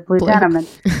 the blue denim, and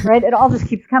right, it all just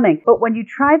keeps coming. But when you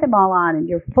try them all on and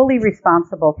you're fully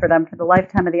responsible for them for the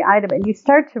lifetime of the item, and you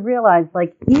start to realize,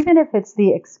 like, even if it's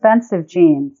the expensive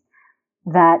jeans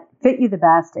that fit you the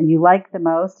best and you like the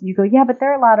most, you go, yeah, but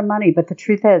they're a lot of money. But the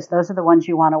truth is, those are the ones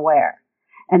you want to wear.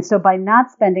 And so by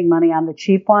not spending money on the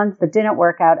cheap ones that didn't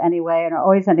work out anyway and are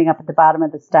always ending up at the bottom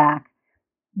of the stack,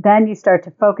 then you start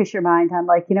to focus your mind on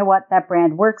like, you know what, that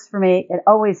brand works for me. It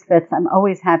always fits. I'm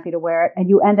always happy to wear it. And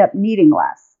you end up needing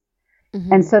less.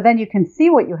 Mm-hmm. And so then you can see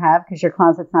what you have because your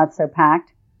closet's not so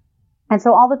packed. And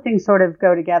so all the things sort of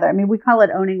go together. I mean, we call it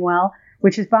owning well,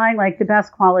 which is buying like the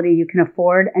best quality you can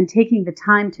afford and taking the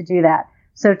time to do that.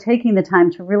 So taking the time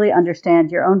to really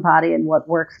understand your own body and what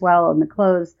works well in the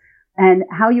clothes and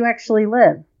how you actually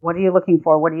live. What are you looking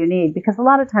for? What do you need? Because a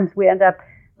lot of times we end up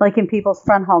like in people's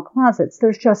front hall closets,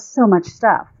 there's just so much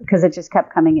stuff because it just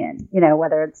kept coming in, you know,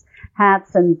 whether it's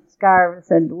hats and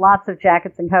scarves and lots of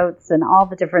jackets and coats and all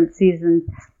the different seasons.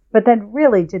 But then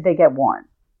really, did they get worn?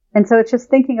 And so it's just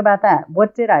thinking about that.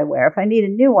 What did I wear? If I need a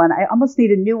new one, I almost need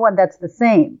a new one that's the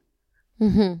same,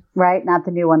 right? Not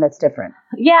the new one that's different.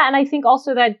 Yeah. And I think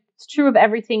also that it's true of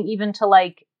everything, even to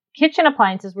like kitchen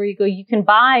appliances where you can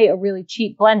buy a really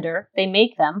cheap blender. They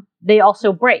make them. They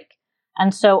also break.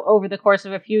 And so over the course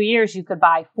of a few years, you could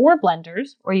buy 4 blenders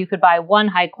or you could buy one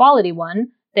high quality one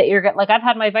that you're like, I've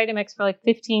had my Vitamix for like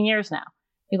 15 years now.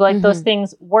 You go like those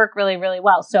things work really, really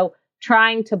well. So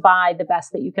trying to buy the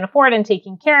best that you can afford and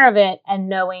taking care of it and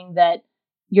knowing that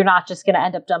you're not just going to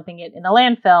end up dumping it in a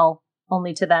landfill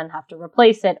only to then have to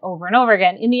replace it over and over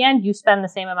again. In the end, you spend the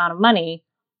same amount of money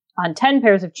on 10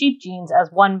 pairs of cheap jeans as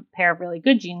 1 pair of really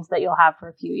good jeans that you'll have for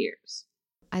a few years.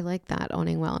 I like that,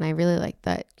 owning well. And I really like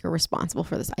that you're responsible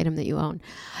for this item that you own.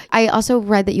 I also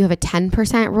read that you have a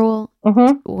 10% rule.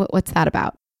 What's that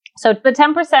about? So the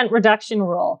 10% reduction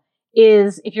rule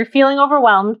is if you're feeling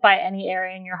overwhelmed by any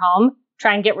area in your home,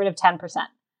 try and get rid of 10%.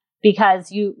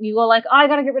 Because you go like, oh, I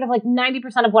got to get rid of like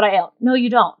 90% of what I own. No, you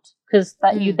don't. Because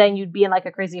then you'd be in like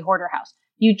a crazy hoarder house.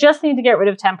 You just need to get rid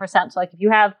of 10%. So like if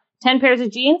you have 10 pairs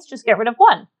of jeans, just get rid of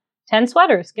 1. 10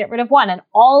 sweaters, get rid of 1. And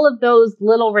all of those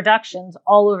little reductions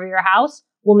all over your house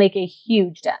will make a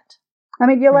huge dent. I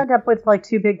mean, you'll end up with like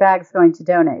 2 big bags going to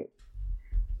donate,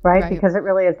 right? Because it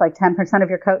really is like 10% of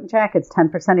your coat and jackets,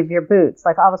 10% of your boots.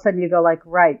 Like all of a sudden you go like,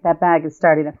 right, that bag is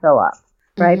starting to fill up,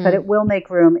 right? But it will make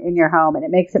room in your home and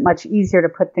it makes it much easier to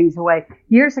put things away.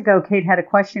 Years ago, Kate had a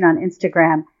question on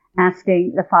Instagram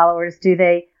asking the followers,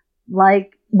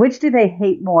 which do they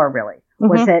hate more really?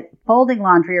 Was it folding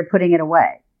laundry or putting it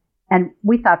away? And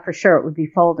we thought for sure it would be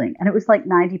folding. And it was like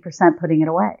 90% putting it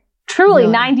away. Truly,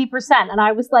 90%. And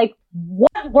I was like,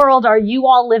 what world are you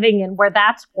all living in where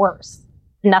that's worse?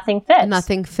 Nothing fits.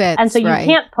 Nothing fits. And so you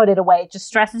can't put it away. It just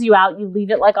stresses you out. You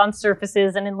leave it like on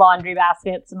surfaces and in laundry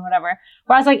baskets and whatever.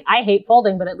 Where I was like, I hate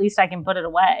folding, but at least I can put it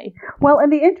away. Well,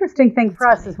 and the interesting thing for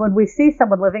us is when we see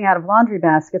someone living out of laundry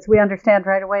baskets, we understand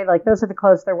right away, like those are the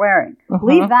clothes they're wearing.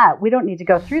 Leave that. We don't need to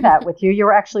go through that with you. You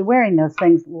were actually wearing those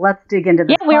things. Let's dig into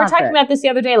the closet. We were talking about this the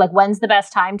other day. Like, when's the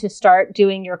best time to start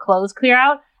doing your clothes clear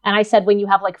out? And I said, when you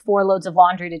have like 4 loads of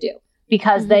laundry to do.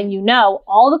 Because then you know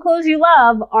all the clothes you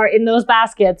love are in those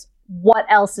baskets. What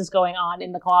else is going on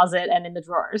in the closet and in the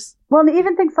drawers? Well, and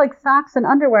even things like socks and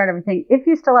underwear and everything. If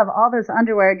you still have all those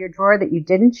underwear in your drawer that you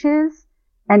didn't choose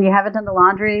and you haven't done the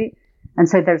laundry, and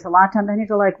so there's a lot done, then you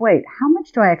go like, wait, how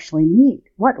much do I actually need?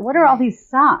 What are all these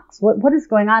socks? What is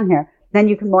going on here? Then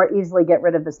you can more easily get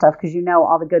rid of the stuff because you know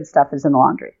all the good stuff is in the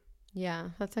laundry. Yeah,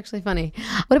 that's actually funny.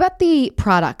 What about the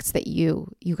products that you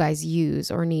guys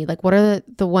use or need? Like, what are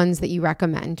the ones that you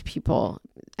recommend people?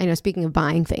 I know, speaking of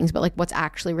buying things, but like what's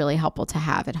actually really helpful to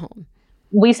have at home?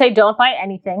 We say don't buy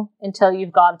anything until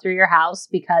you've gone through your house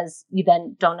because you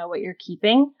then don't know what you're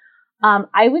keeping.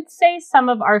 I would say some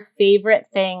of our favorite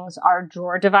things are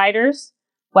drawer dividers,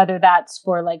 whether that's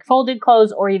for like folded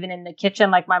clothes or even in the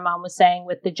kitchen, like my mom was saying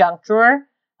with the junk drawer.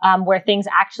 Where things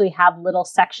actually have little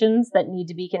sections that need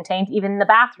to be contained, even in the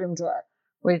bathroom drawer,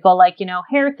 where you go like,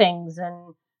 hair things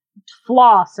and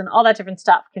floss and all that different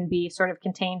stuff can be sort of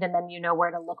contained, and then you know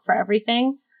where to look for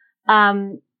everything.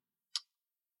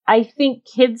 I think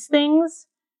kids' things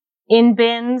in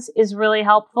bins is really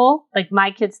helpful. Like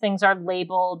my kids' things are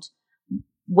labeled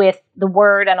with the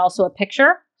word and also a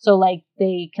picture. So like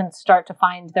they can start to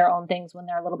find their own things when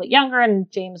they're a little bit younger.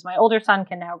 And James, my older son,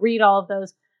 can now read all of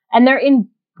those. And they're in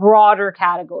broader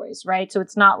categories, right? So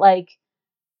it's not like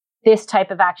this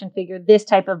type of action figure, this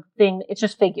type of thing. It's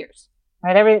just figures,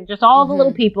 right? Just all the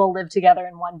little people live together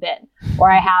in one bin. Or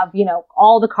I have,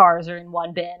 all the cars are in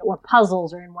one bin, or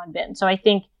puzzles are in one bin. So I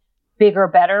think bigger,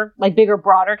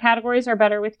 broader categories are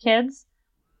better with kids.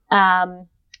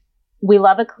 We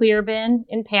love a clear bin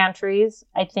in pantries,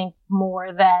 I think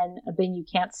more than a bin you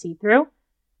can't see through,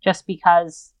 just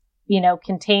because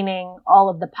containing all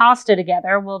of the pasta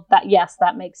together. Well, that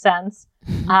makes sense.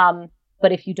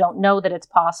 But if you don't know that it's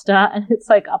pasta and it's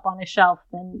like up on a shelf,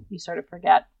 then you sort of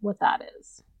forget what that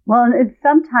is. Well, and it's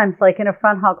sometimes like in a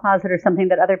front hall closet or something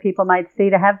that other people might see,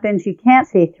 to have bins you can't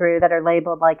see through that are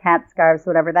labeled like hat scarves,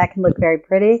 whatever, that can look very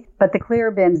pretty. But the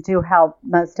clear bins do help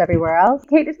most everywhere else.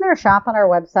 Kate, isn't there a shop on our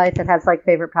website that has like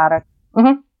favorite products?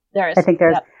 Mm-hmm. There is. I think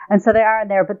there's. Yep. And so they are in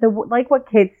there. But like what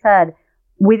Kate said,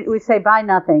 we say buy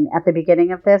nothing at the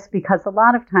beginning of this, because a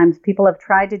lot of times people have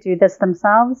tried to do this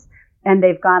themselves and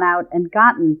they've gone out and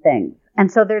gotten things.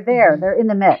 And so they're there. They're in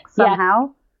the mix somehow.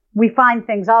 Yeah. We find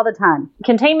things all the time.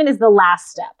 Containment is the last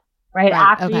step, right?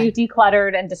 After you've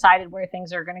decluttered and decided where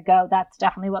things are going to go, that's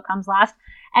definitely what comes last.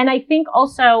 And I think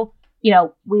also, you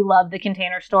know, we love the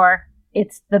Container Store.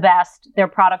 It's the best. Their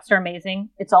products are amazing.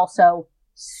 It's also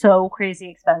so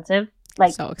crazy expensive.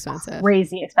 Like so expensive,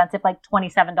 crazy expensive, like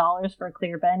 $27 for a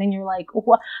clear bin. And you're like,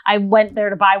 what? I went there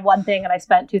to buy one thing and I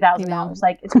spent $2,000.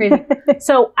 Like, it's crazy.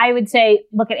 So I would say,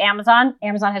 look at Amazon.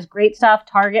 Amazon has great stuff.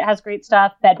 Target has great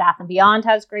stuff. Bed Bath & Beyond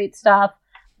has great stuff.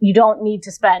 You don't need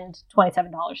to spend $27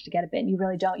 to get a bin. You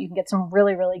really don't. You can get some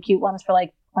really, really cute ones for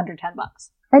like under $10.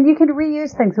 And you can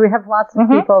reuse things. We have lots of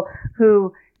people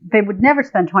who they would never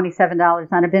spend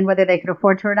 $27 on a bin, whether they could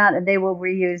afford to or not, and they will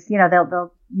reuse, you know,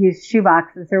 they'll use shoe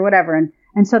boxes or whatever.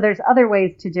 And so there's other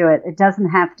ways to do it. It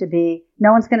doesn't have to be,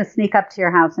 no one's going to sneak up to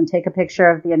your house and take a picture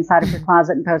of the inside of your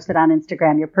closet and post it on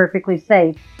Instagram. You're perfectly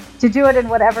safe to do it in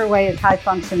whatever way is high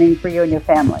functioning for you and your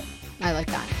family. I like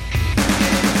that.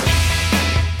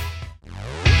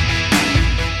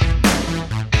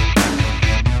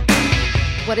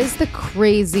 What is the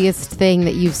craziest thing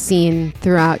that you've seen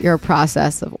throughout your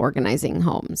process of organizing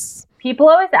homes? People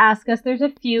always ask us. There's a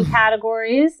few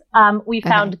categories. We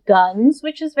found guns,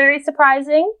 which is very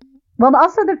surprising. Well,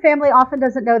 also the family often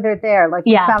doesn't know they're there. Like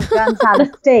we found guns out of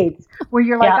states where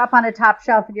you're like up on a top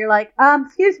shelf and you're like,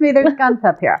 excuse me, there's guns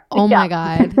up here. Oh my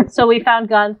God. So we found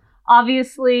guns.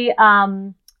 Obviously,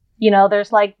 you know,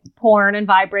 there's like porn and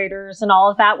vibrators and all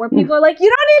of that where people are like, you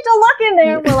don't need to look in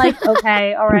there. We're like,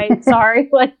 okay, all right, sorry,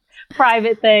 like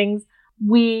private things.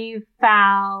 We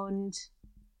found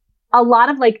a lot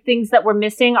of like things that were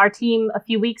missing. Our team a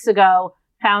few weeks ago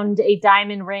found a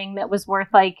diamond ring that was worth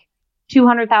like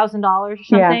 $200,000 or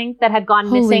something that had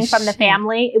gone missing from the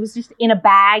family. It was just in a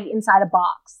bag inside a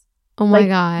box. Oh my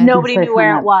God. Nobody knew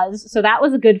where it was. So that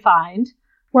was a good find.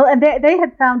 Well, and they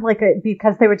had found like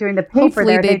because they were doing the paper.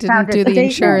 Hopefully there, they didn't do the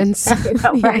insurance. They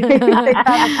found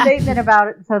a statement about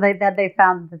it, so they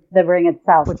found the ring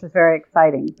itself, which was very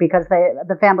exciting because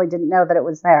the family didn't know that it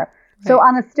was there. Right. So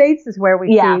on the States is where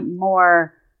we see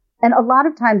more, and a lot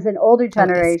of times an older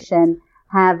generation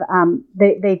have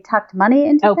they tucked money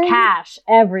into things. Cash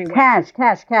everywhere.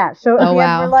 Cash. So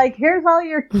we're like, here's all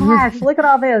your cash. Look at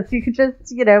all this. You could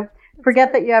just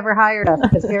forget that you ever hired us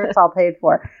because here it's all paid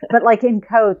for. But like in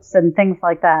coats and things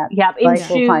like that. Yep, in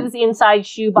shoes, inside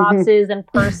shoe boxes and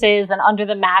purses and under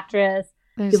the mattress.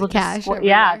 There's cash.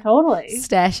 Yeah, totally.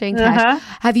 Stashing cash.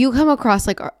 Have you come across,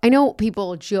 like, I know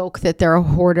people joke that they're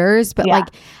hoarders, but like,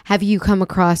 have you come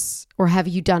across or have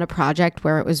you done a project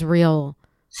where it was real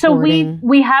hoarding?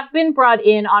 we have been brought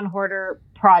in on hoarder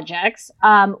projects.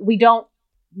 We don't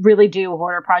really do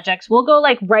hoarder projects. We'll go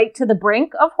like right to the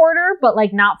brink of hoarder, but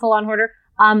like not full on hoarder.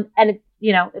 And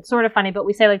it's sort of funny, but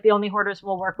we say like the only hoarders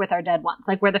will work with our dead ones,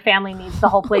 like where the family needs the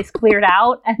whole place cleared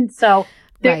out. And so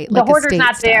the like hoarder's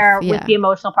not there with the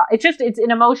emotional problem. It's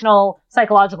an emotional,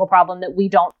 psychological problem that we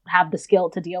don't have the skill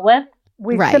to deal with.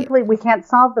 We can't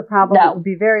solve the problem. No. It would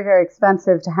be very, very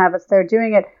expensive to have us there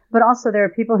doing it. But also there are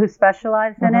people who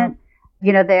specialize in it.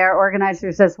 You know, they are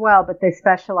organizers as well, but they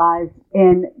specialize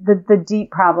in the deep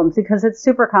problems because it's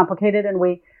super complicated. And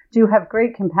we do have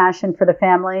great compassion for the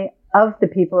family of the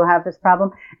people who have this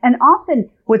problem. And often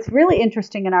what's really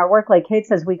interesting in our work, like Kate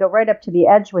says, we go right up to the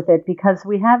edge with it because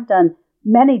we have done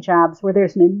many jobs where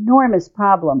there's an enormous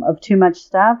problem of too much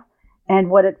stuff. And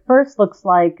what at first looks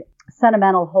like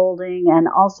sentimental holding and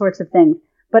all sorts of things.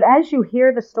 But as you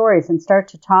hear the stories and start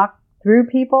to talk through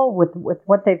people with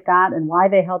what they've got and why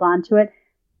they held on to it,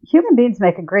 human beings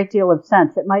make a great deal of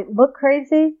sense. It might look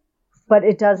crazy, but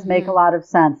it does make a lot of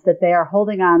sense that they are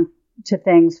holding on to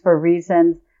things for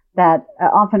reasons that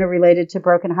often are related to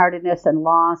brokenheartedness and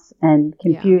loss and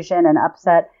confusion and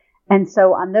upset. And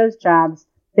so on those jobs,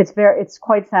 it's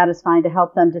quite satisfying to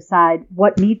help them decide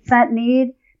what meets that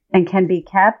need and can be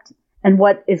kept and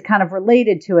what is kind of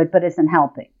related to it but isn't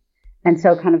helping. And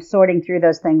so kind of sorting through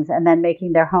those things and then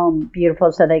making their home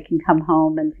beautiful so they can come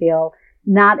home and feel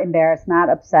not embarrassed, not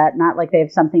upset, not like they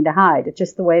have something to hide. It's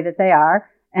just the way that they are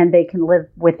and they can live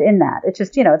within that. It's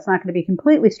just, it's not going to be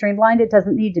completely streamlined. It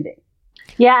doesn't need to be.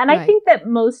 Yeah. And I think that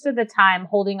most of the time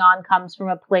holding on comes from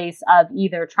a place of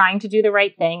either trying to do the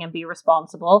right thing and be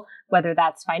responsible, whether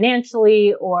that's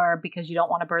financially or because you don't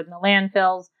want to burden the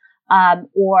landfills.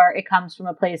 Or it comes from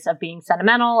a place of being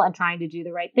sentimental and trying to do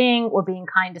the right thing, or being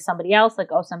kind to somebody else.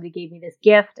 Like, oh, somebody gave me this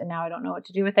gift and now I don't know what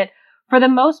to do with it. For the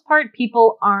most part,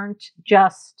 people aren't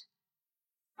just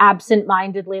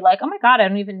absent-mindedly like, oh my God, I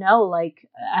don't even know. Like,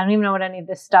 I don't even know what any of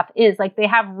this stuff is. Like, they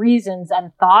have reasons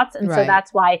and thoughts. And so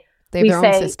that's why they have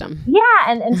their own system. Yeah.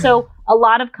 And so a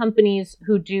lot of companies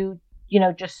who do,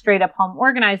 just straight up home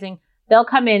organizing, they'll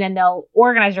come in and they'll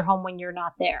organize your home when you're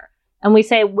not there. And we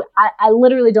say, I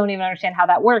literally don't even understand how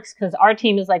that works, because our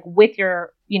team is like with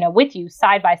you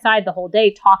side by side the whole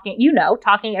day,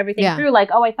 talking everything through, like,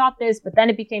 oh, I thought this, but then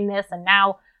it became this, and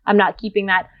now I'm not keeping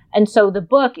that. And so the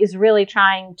book is really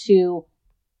trying to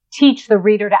teach the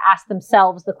reader to ask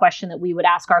themselves the question that we would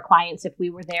ask our clients if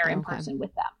we were there in person with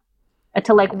them,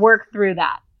 to like work through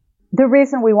that. The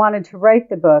reason we wanted to write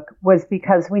the book was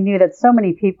because we knew that so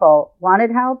many people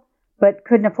wanted help, but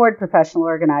couldn't afford professional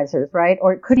organizers, right?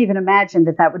 Or couldn't even imagine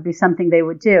that would be something they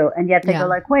would do. And yet they go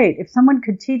like, wait, if someone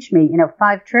could teach me,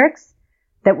 5 tricks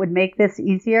that would make this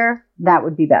easier, that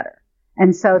would be better.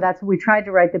 And so that's what we tried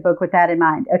to write the book with that in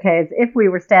mind. Okay, as if we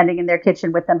were standing in their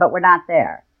kitchen with them, but we're not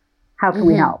there. How can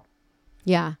we help?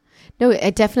 Yeah. No,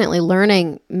 it definitely,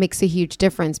 learning makes a huge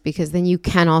difference, because then you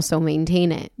can also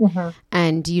maintain it.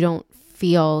 And you don't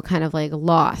feel kind of like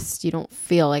lost. You don't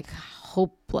feel like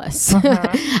hopeless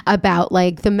about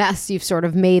like the mess you've sort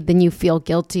of made, then you feel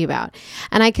guilty about.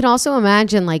 And I can also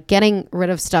imagine like getting rid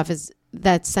of stuff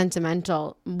that's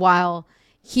sentimental, while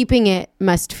keeping it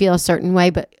must feel a certain way,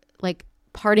 but like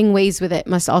parting ways with it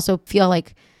must also feel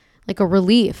like a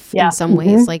relief in some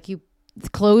ways, like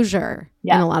closure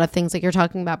in a lot of things. Like you're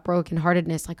talking about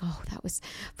brokenheartedness, like, oh, that was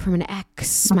from an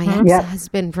ex, my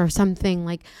ex-husband, for something,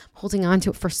 like holding on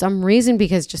to it for some reason,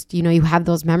 because just, you have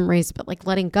those memories, but like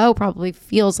letting go probably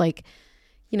feels like,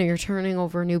 you're turning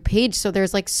over a new page. So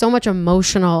there's like so much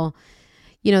emotional,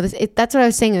 that's what I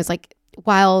was saying, is like,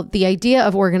 while the idea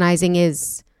of organizing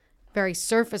is very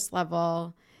surface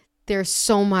level, there's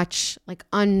so much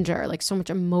so much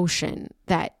emotion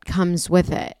that comes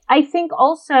with it. I think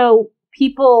also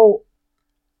people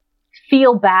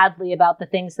feel badly about the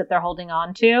things that they're holding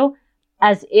on to,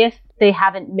 as if they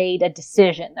haven't made a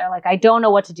decision. They're like, I don't know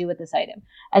what to do with this item.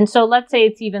 And so let's say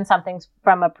it's even something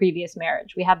from a previous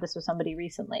marriage. We had this with somebody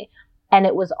recently, and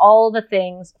it was all the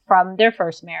things from their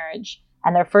first marriage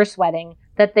and their first wedding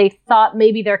that they thought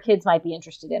maybe their kids might be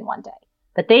interested in one day.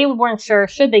 But they weren't sure,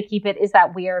 should they keep it? Is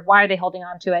that weird? Why are they holding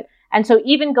on to it? And so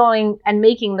even going and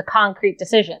making the concrete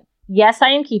decision, yes, I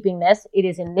am keeping this. It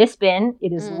is in this bin.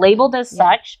 It is labeled as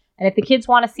such. And if the kids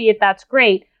want to see it, that's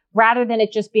great. Rather than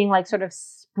it just being like sort of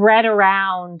spread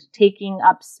around, taking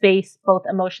up space, both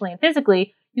emotionally and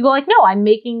physically, you go like, no, I'm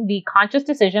making the conscious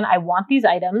decision. I want these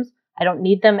items. I don't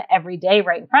need them every day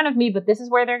right in front of me, but this is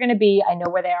where they're going to be. I know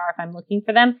where they are if I'm looking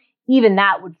for them. Even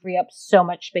that would free up so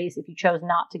much space if you chose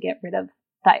not to get rid of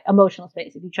that emotional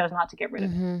space, if you chose not to get rid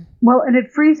of it. Well, and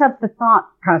it frees up the thought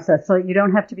process, so you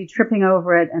don't have to be tripping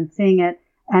over it and seeing it.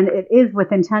 And it is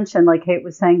with intention, like Kate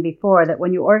was saying before, that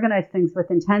when you organize things with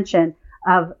intention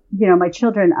of, my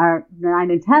children are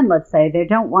 9 and 10, let's say, they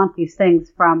don't want these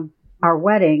things from our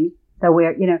wedding. So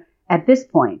we're, at this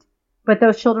point, but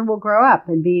those children will grow up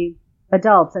and be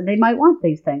adults, and they might want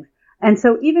these things. And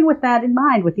so even with that in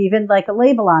mind, with even like a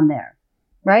label on there,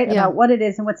 right, about what it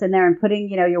is and what's in there, and putting,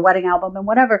 your wedding album and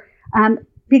whatever,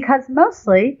 because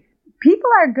mostly people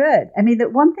are good. I mean, the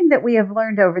one thing that we have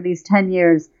learned over these 10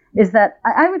 years is that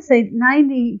I would say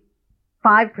 95%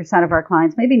 of our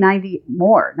clients, maybe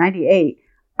 98,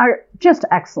 are just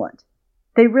excellent.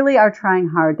 They really are trying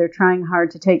hard. They're trying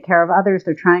hard to take care of others.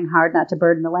 They're trying hard not to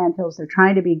burden the landfills. They're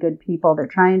trying to be good people. They're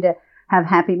trying to have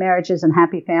happy marriages and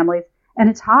happy families. And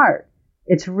it's hard.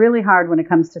 It's really hard when it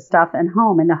comes to stuff and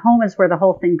home. And the home is where the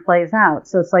whole thing plays out.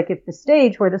 So it's like if the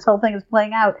stage where this whole thing is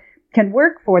playing out can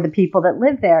work for the people that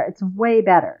live there, it's way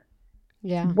better.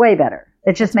 Yeah. Way better.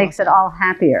 It just makes it all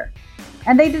happier.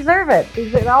 And they deserve it.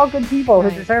 They're all good people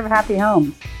who deserve happy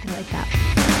homes. I like that.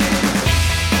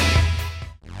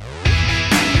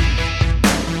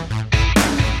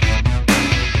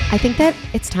 I think that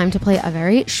it's time to play a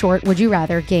very short Would You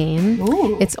Rather game.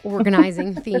 Ooh. It's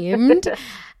organizing themed.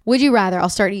 Would you rather, I'll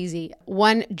start easy,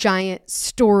 one giant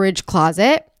storage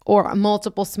closet or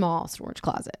multiple small storage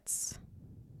closets?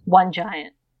 One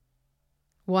giant.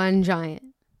 One giant.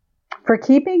 For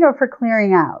keeping or for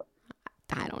clearing out?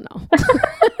 I don't know.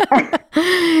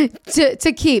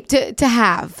 to keep, to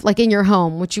have, like in your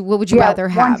home, what would you rather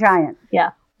have? One giant. Yeah.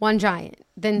 One giant.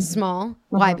 Then small.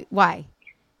 Why?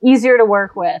 Easier to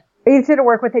work with. Easier to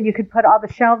work with, and you could put all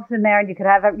the shelves in there, and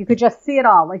you could just see it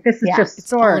all. Like this is just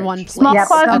storage. In one place. Small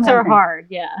closets are hard.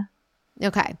 Yeah.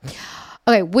 Okay.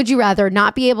 Would you rather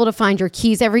not be able to find your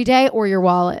keys every day or your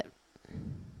wallet?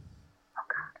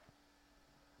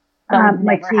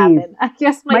 My keys. I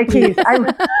guess my keys. I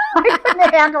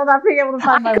couldn't handle not being able to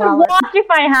find my wallet. I could walk if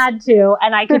I had to,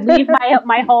 and I could leave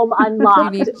my home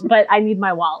unlocked, but I need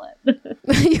my wallet.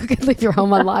 You could leave your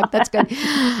home unlocked. That's good.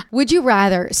 Would you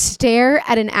rather stare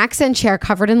at an accent chair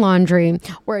covered in laundry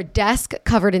or a desk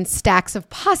covered in stacks of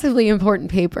possibly important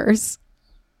papers?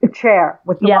 The chair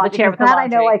with the laundry. The chair with the laundry.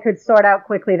 laundry. I know I could sort out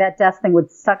quickly. That desk thing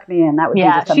would suck me in. That would be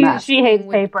just a mess. She hates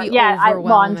paper.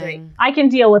 Laundry. I can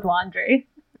deal with laundry.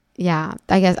 Yeah,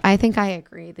 I think I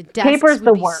agree. The desks paper's would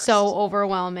the be worst. so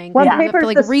overwhelming. Well, you have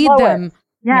to read them.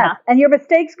 Yes. And your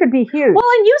mistakes could be huge. Well,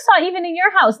 and you saw even in your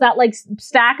house that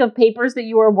stack of papers that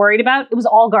you were worried about, it was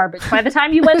all garbage. By the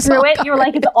time you went through it, you were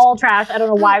like, it's all trash. I don't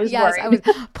know why I was worried. I was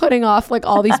putting off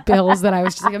all these bills that I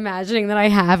was just imagining that I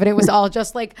have. And it was all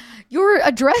just your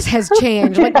address has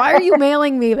changed. Why are you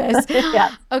mailing me this?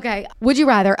 Yeah. Okay. Would you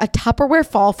rather a Tupperware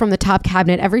fall from the top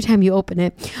cabinet every time you open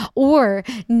it, or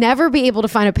never be able to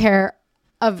find a pair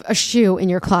of a shoe in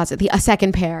your closet, a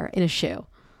second pair in a shoe?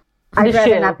 I'd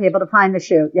rather not be able to find the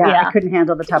shoe. Yeah. I couldn't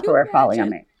handle the Tupperware falling on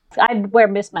me. I'd wear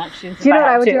mismatched shoes. Do you know what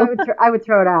I would do? I would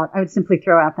throw it out. I would simply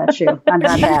throw out that shoe. I'm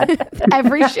not bad.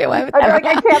 Every shoe. I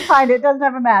can't find it. It doesn't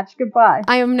have a match. Goodbye.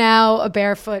 I am now a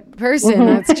barefoot person.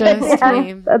 That's just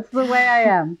me. That's the way I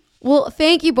am. Well,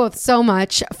 thank you both so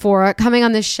much for coming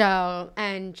on this show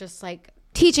and just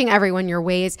teaching everyone your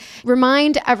ways.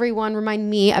 Remind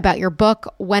me about your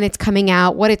book, when it's coming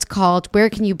out, what it's called, where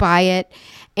can you buy it,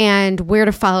 and where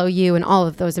to follow you, and all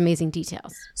of those amazing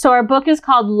details. So our book is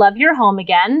called Love Your Home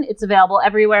Again. It's available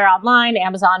everywhere online.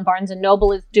 Amazon, Barnes &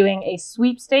 Noble is doing a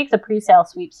sweepstakes, a pre-sale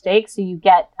sweepstakes. So you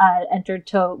get entered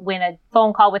to win a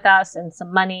phone call with us and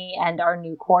some money and our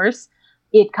new course.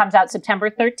 It comes out September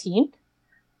 13th.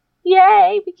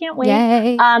 Yay, we can't wait.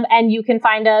 Yay. And you can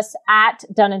find us at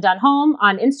Done and Done Home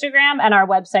on Instagram, and our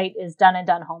website is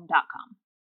doneanddonehome.com.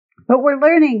 But we're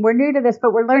learning. We're new to this,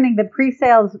 but we're learning that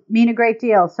pre-sales mean a great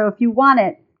deal. So if you want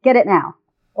it, get it now.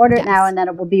 Order it now, and then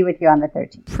it will be with you on the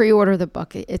 13th. Pre-order the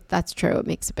book. That's true. It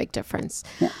makes a big difference.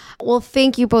 Yeah. Well,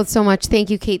 thank you both so much. Thank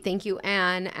you, Kate. Thank you,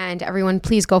 Anne. And everyone,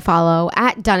 please go follow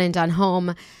at Done and Done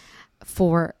Home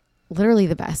for literally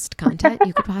the best content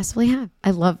you could possibly have.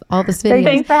 I love all this videos.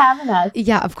 Thanks for having us.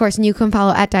 Yeah, of course. And you can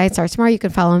follow at Diet Starts Tomorrow. You can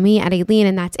follow me at Aileen.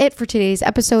 And that's it for today's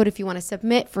episode. If you want to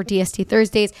submit for DST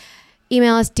Thursdays,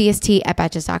 email us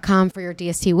dst@betches.com for your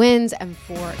DST wins and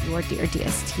for your dear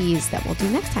DSTs that we'll do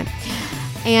next time.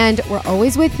 And we're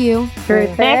always with you through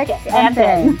thick and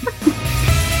thin.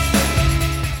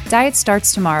 Diet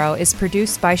Starts Tomorrow is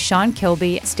produced by Sean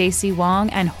Kilby, Stacey Wong,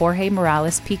 and Jorge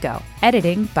Morales Pico.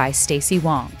 Editing by Stacey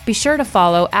Wong. Be sure to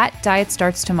follow at Diet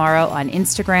Starts Tomorrow on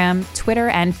Instagram, Twitter,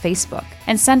 and Facebook.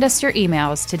 And send us your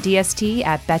emails to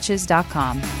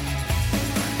dst@betches.com.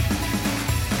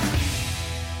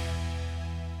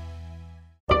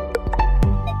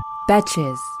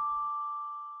 Betches.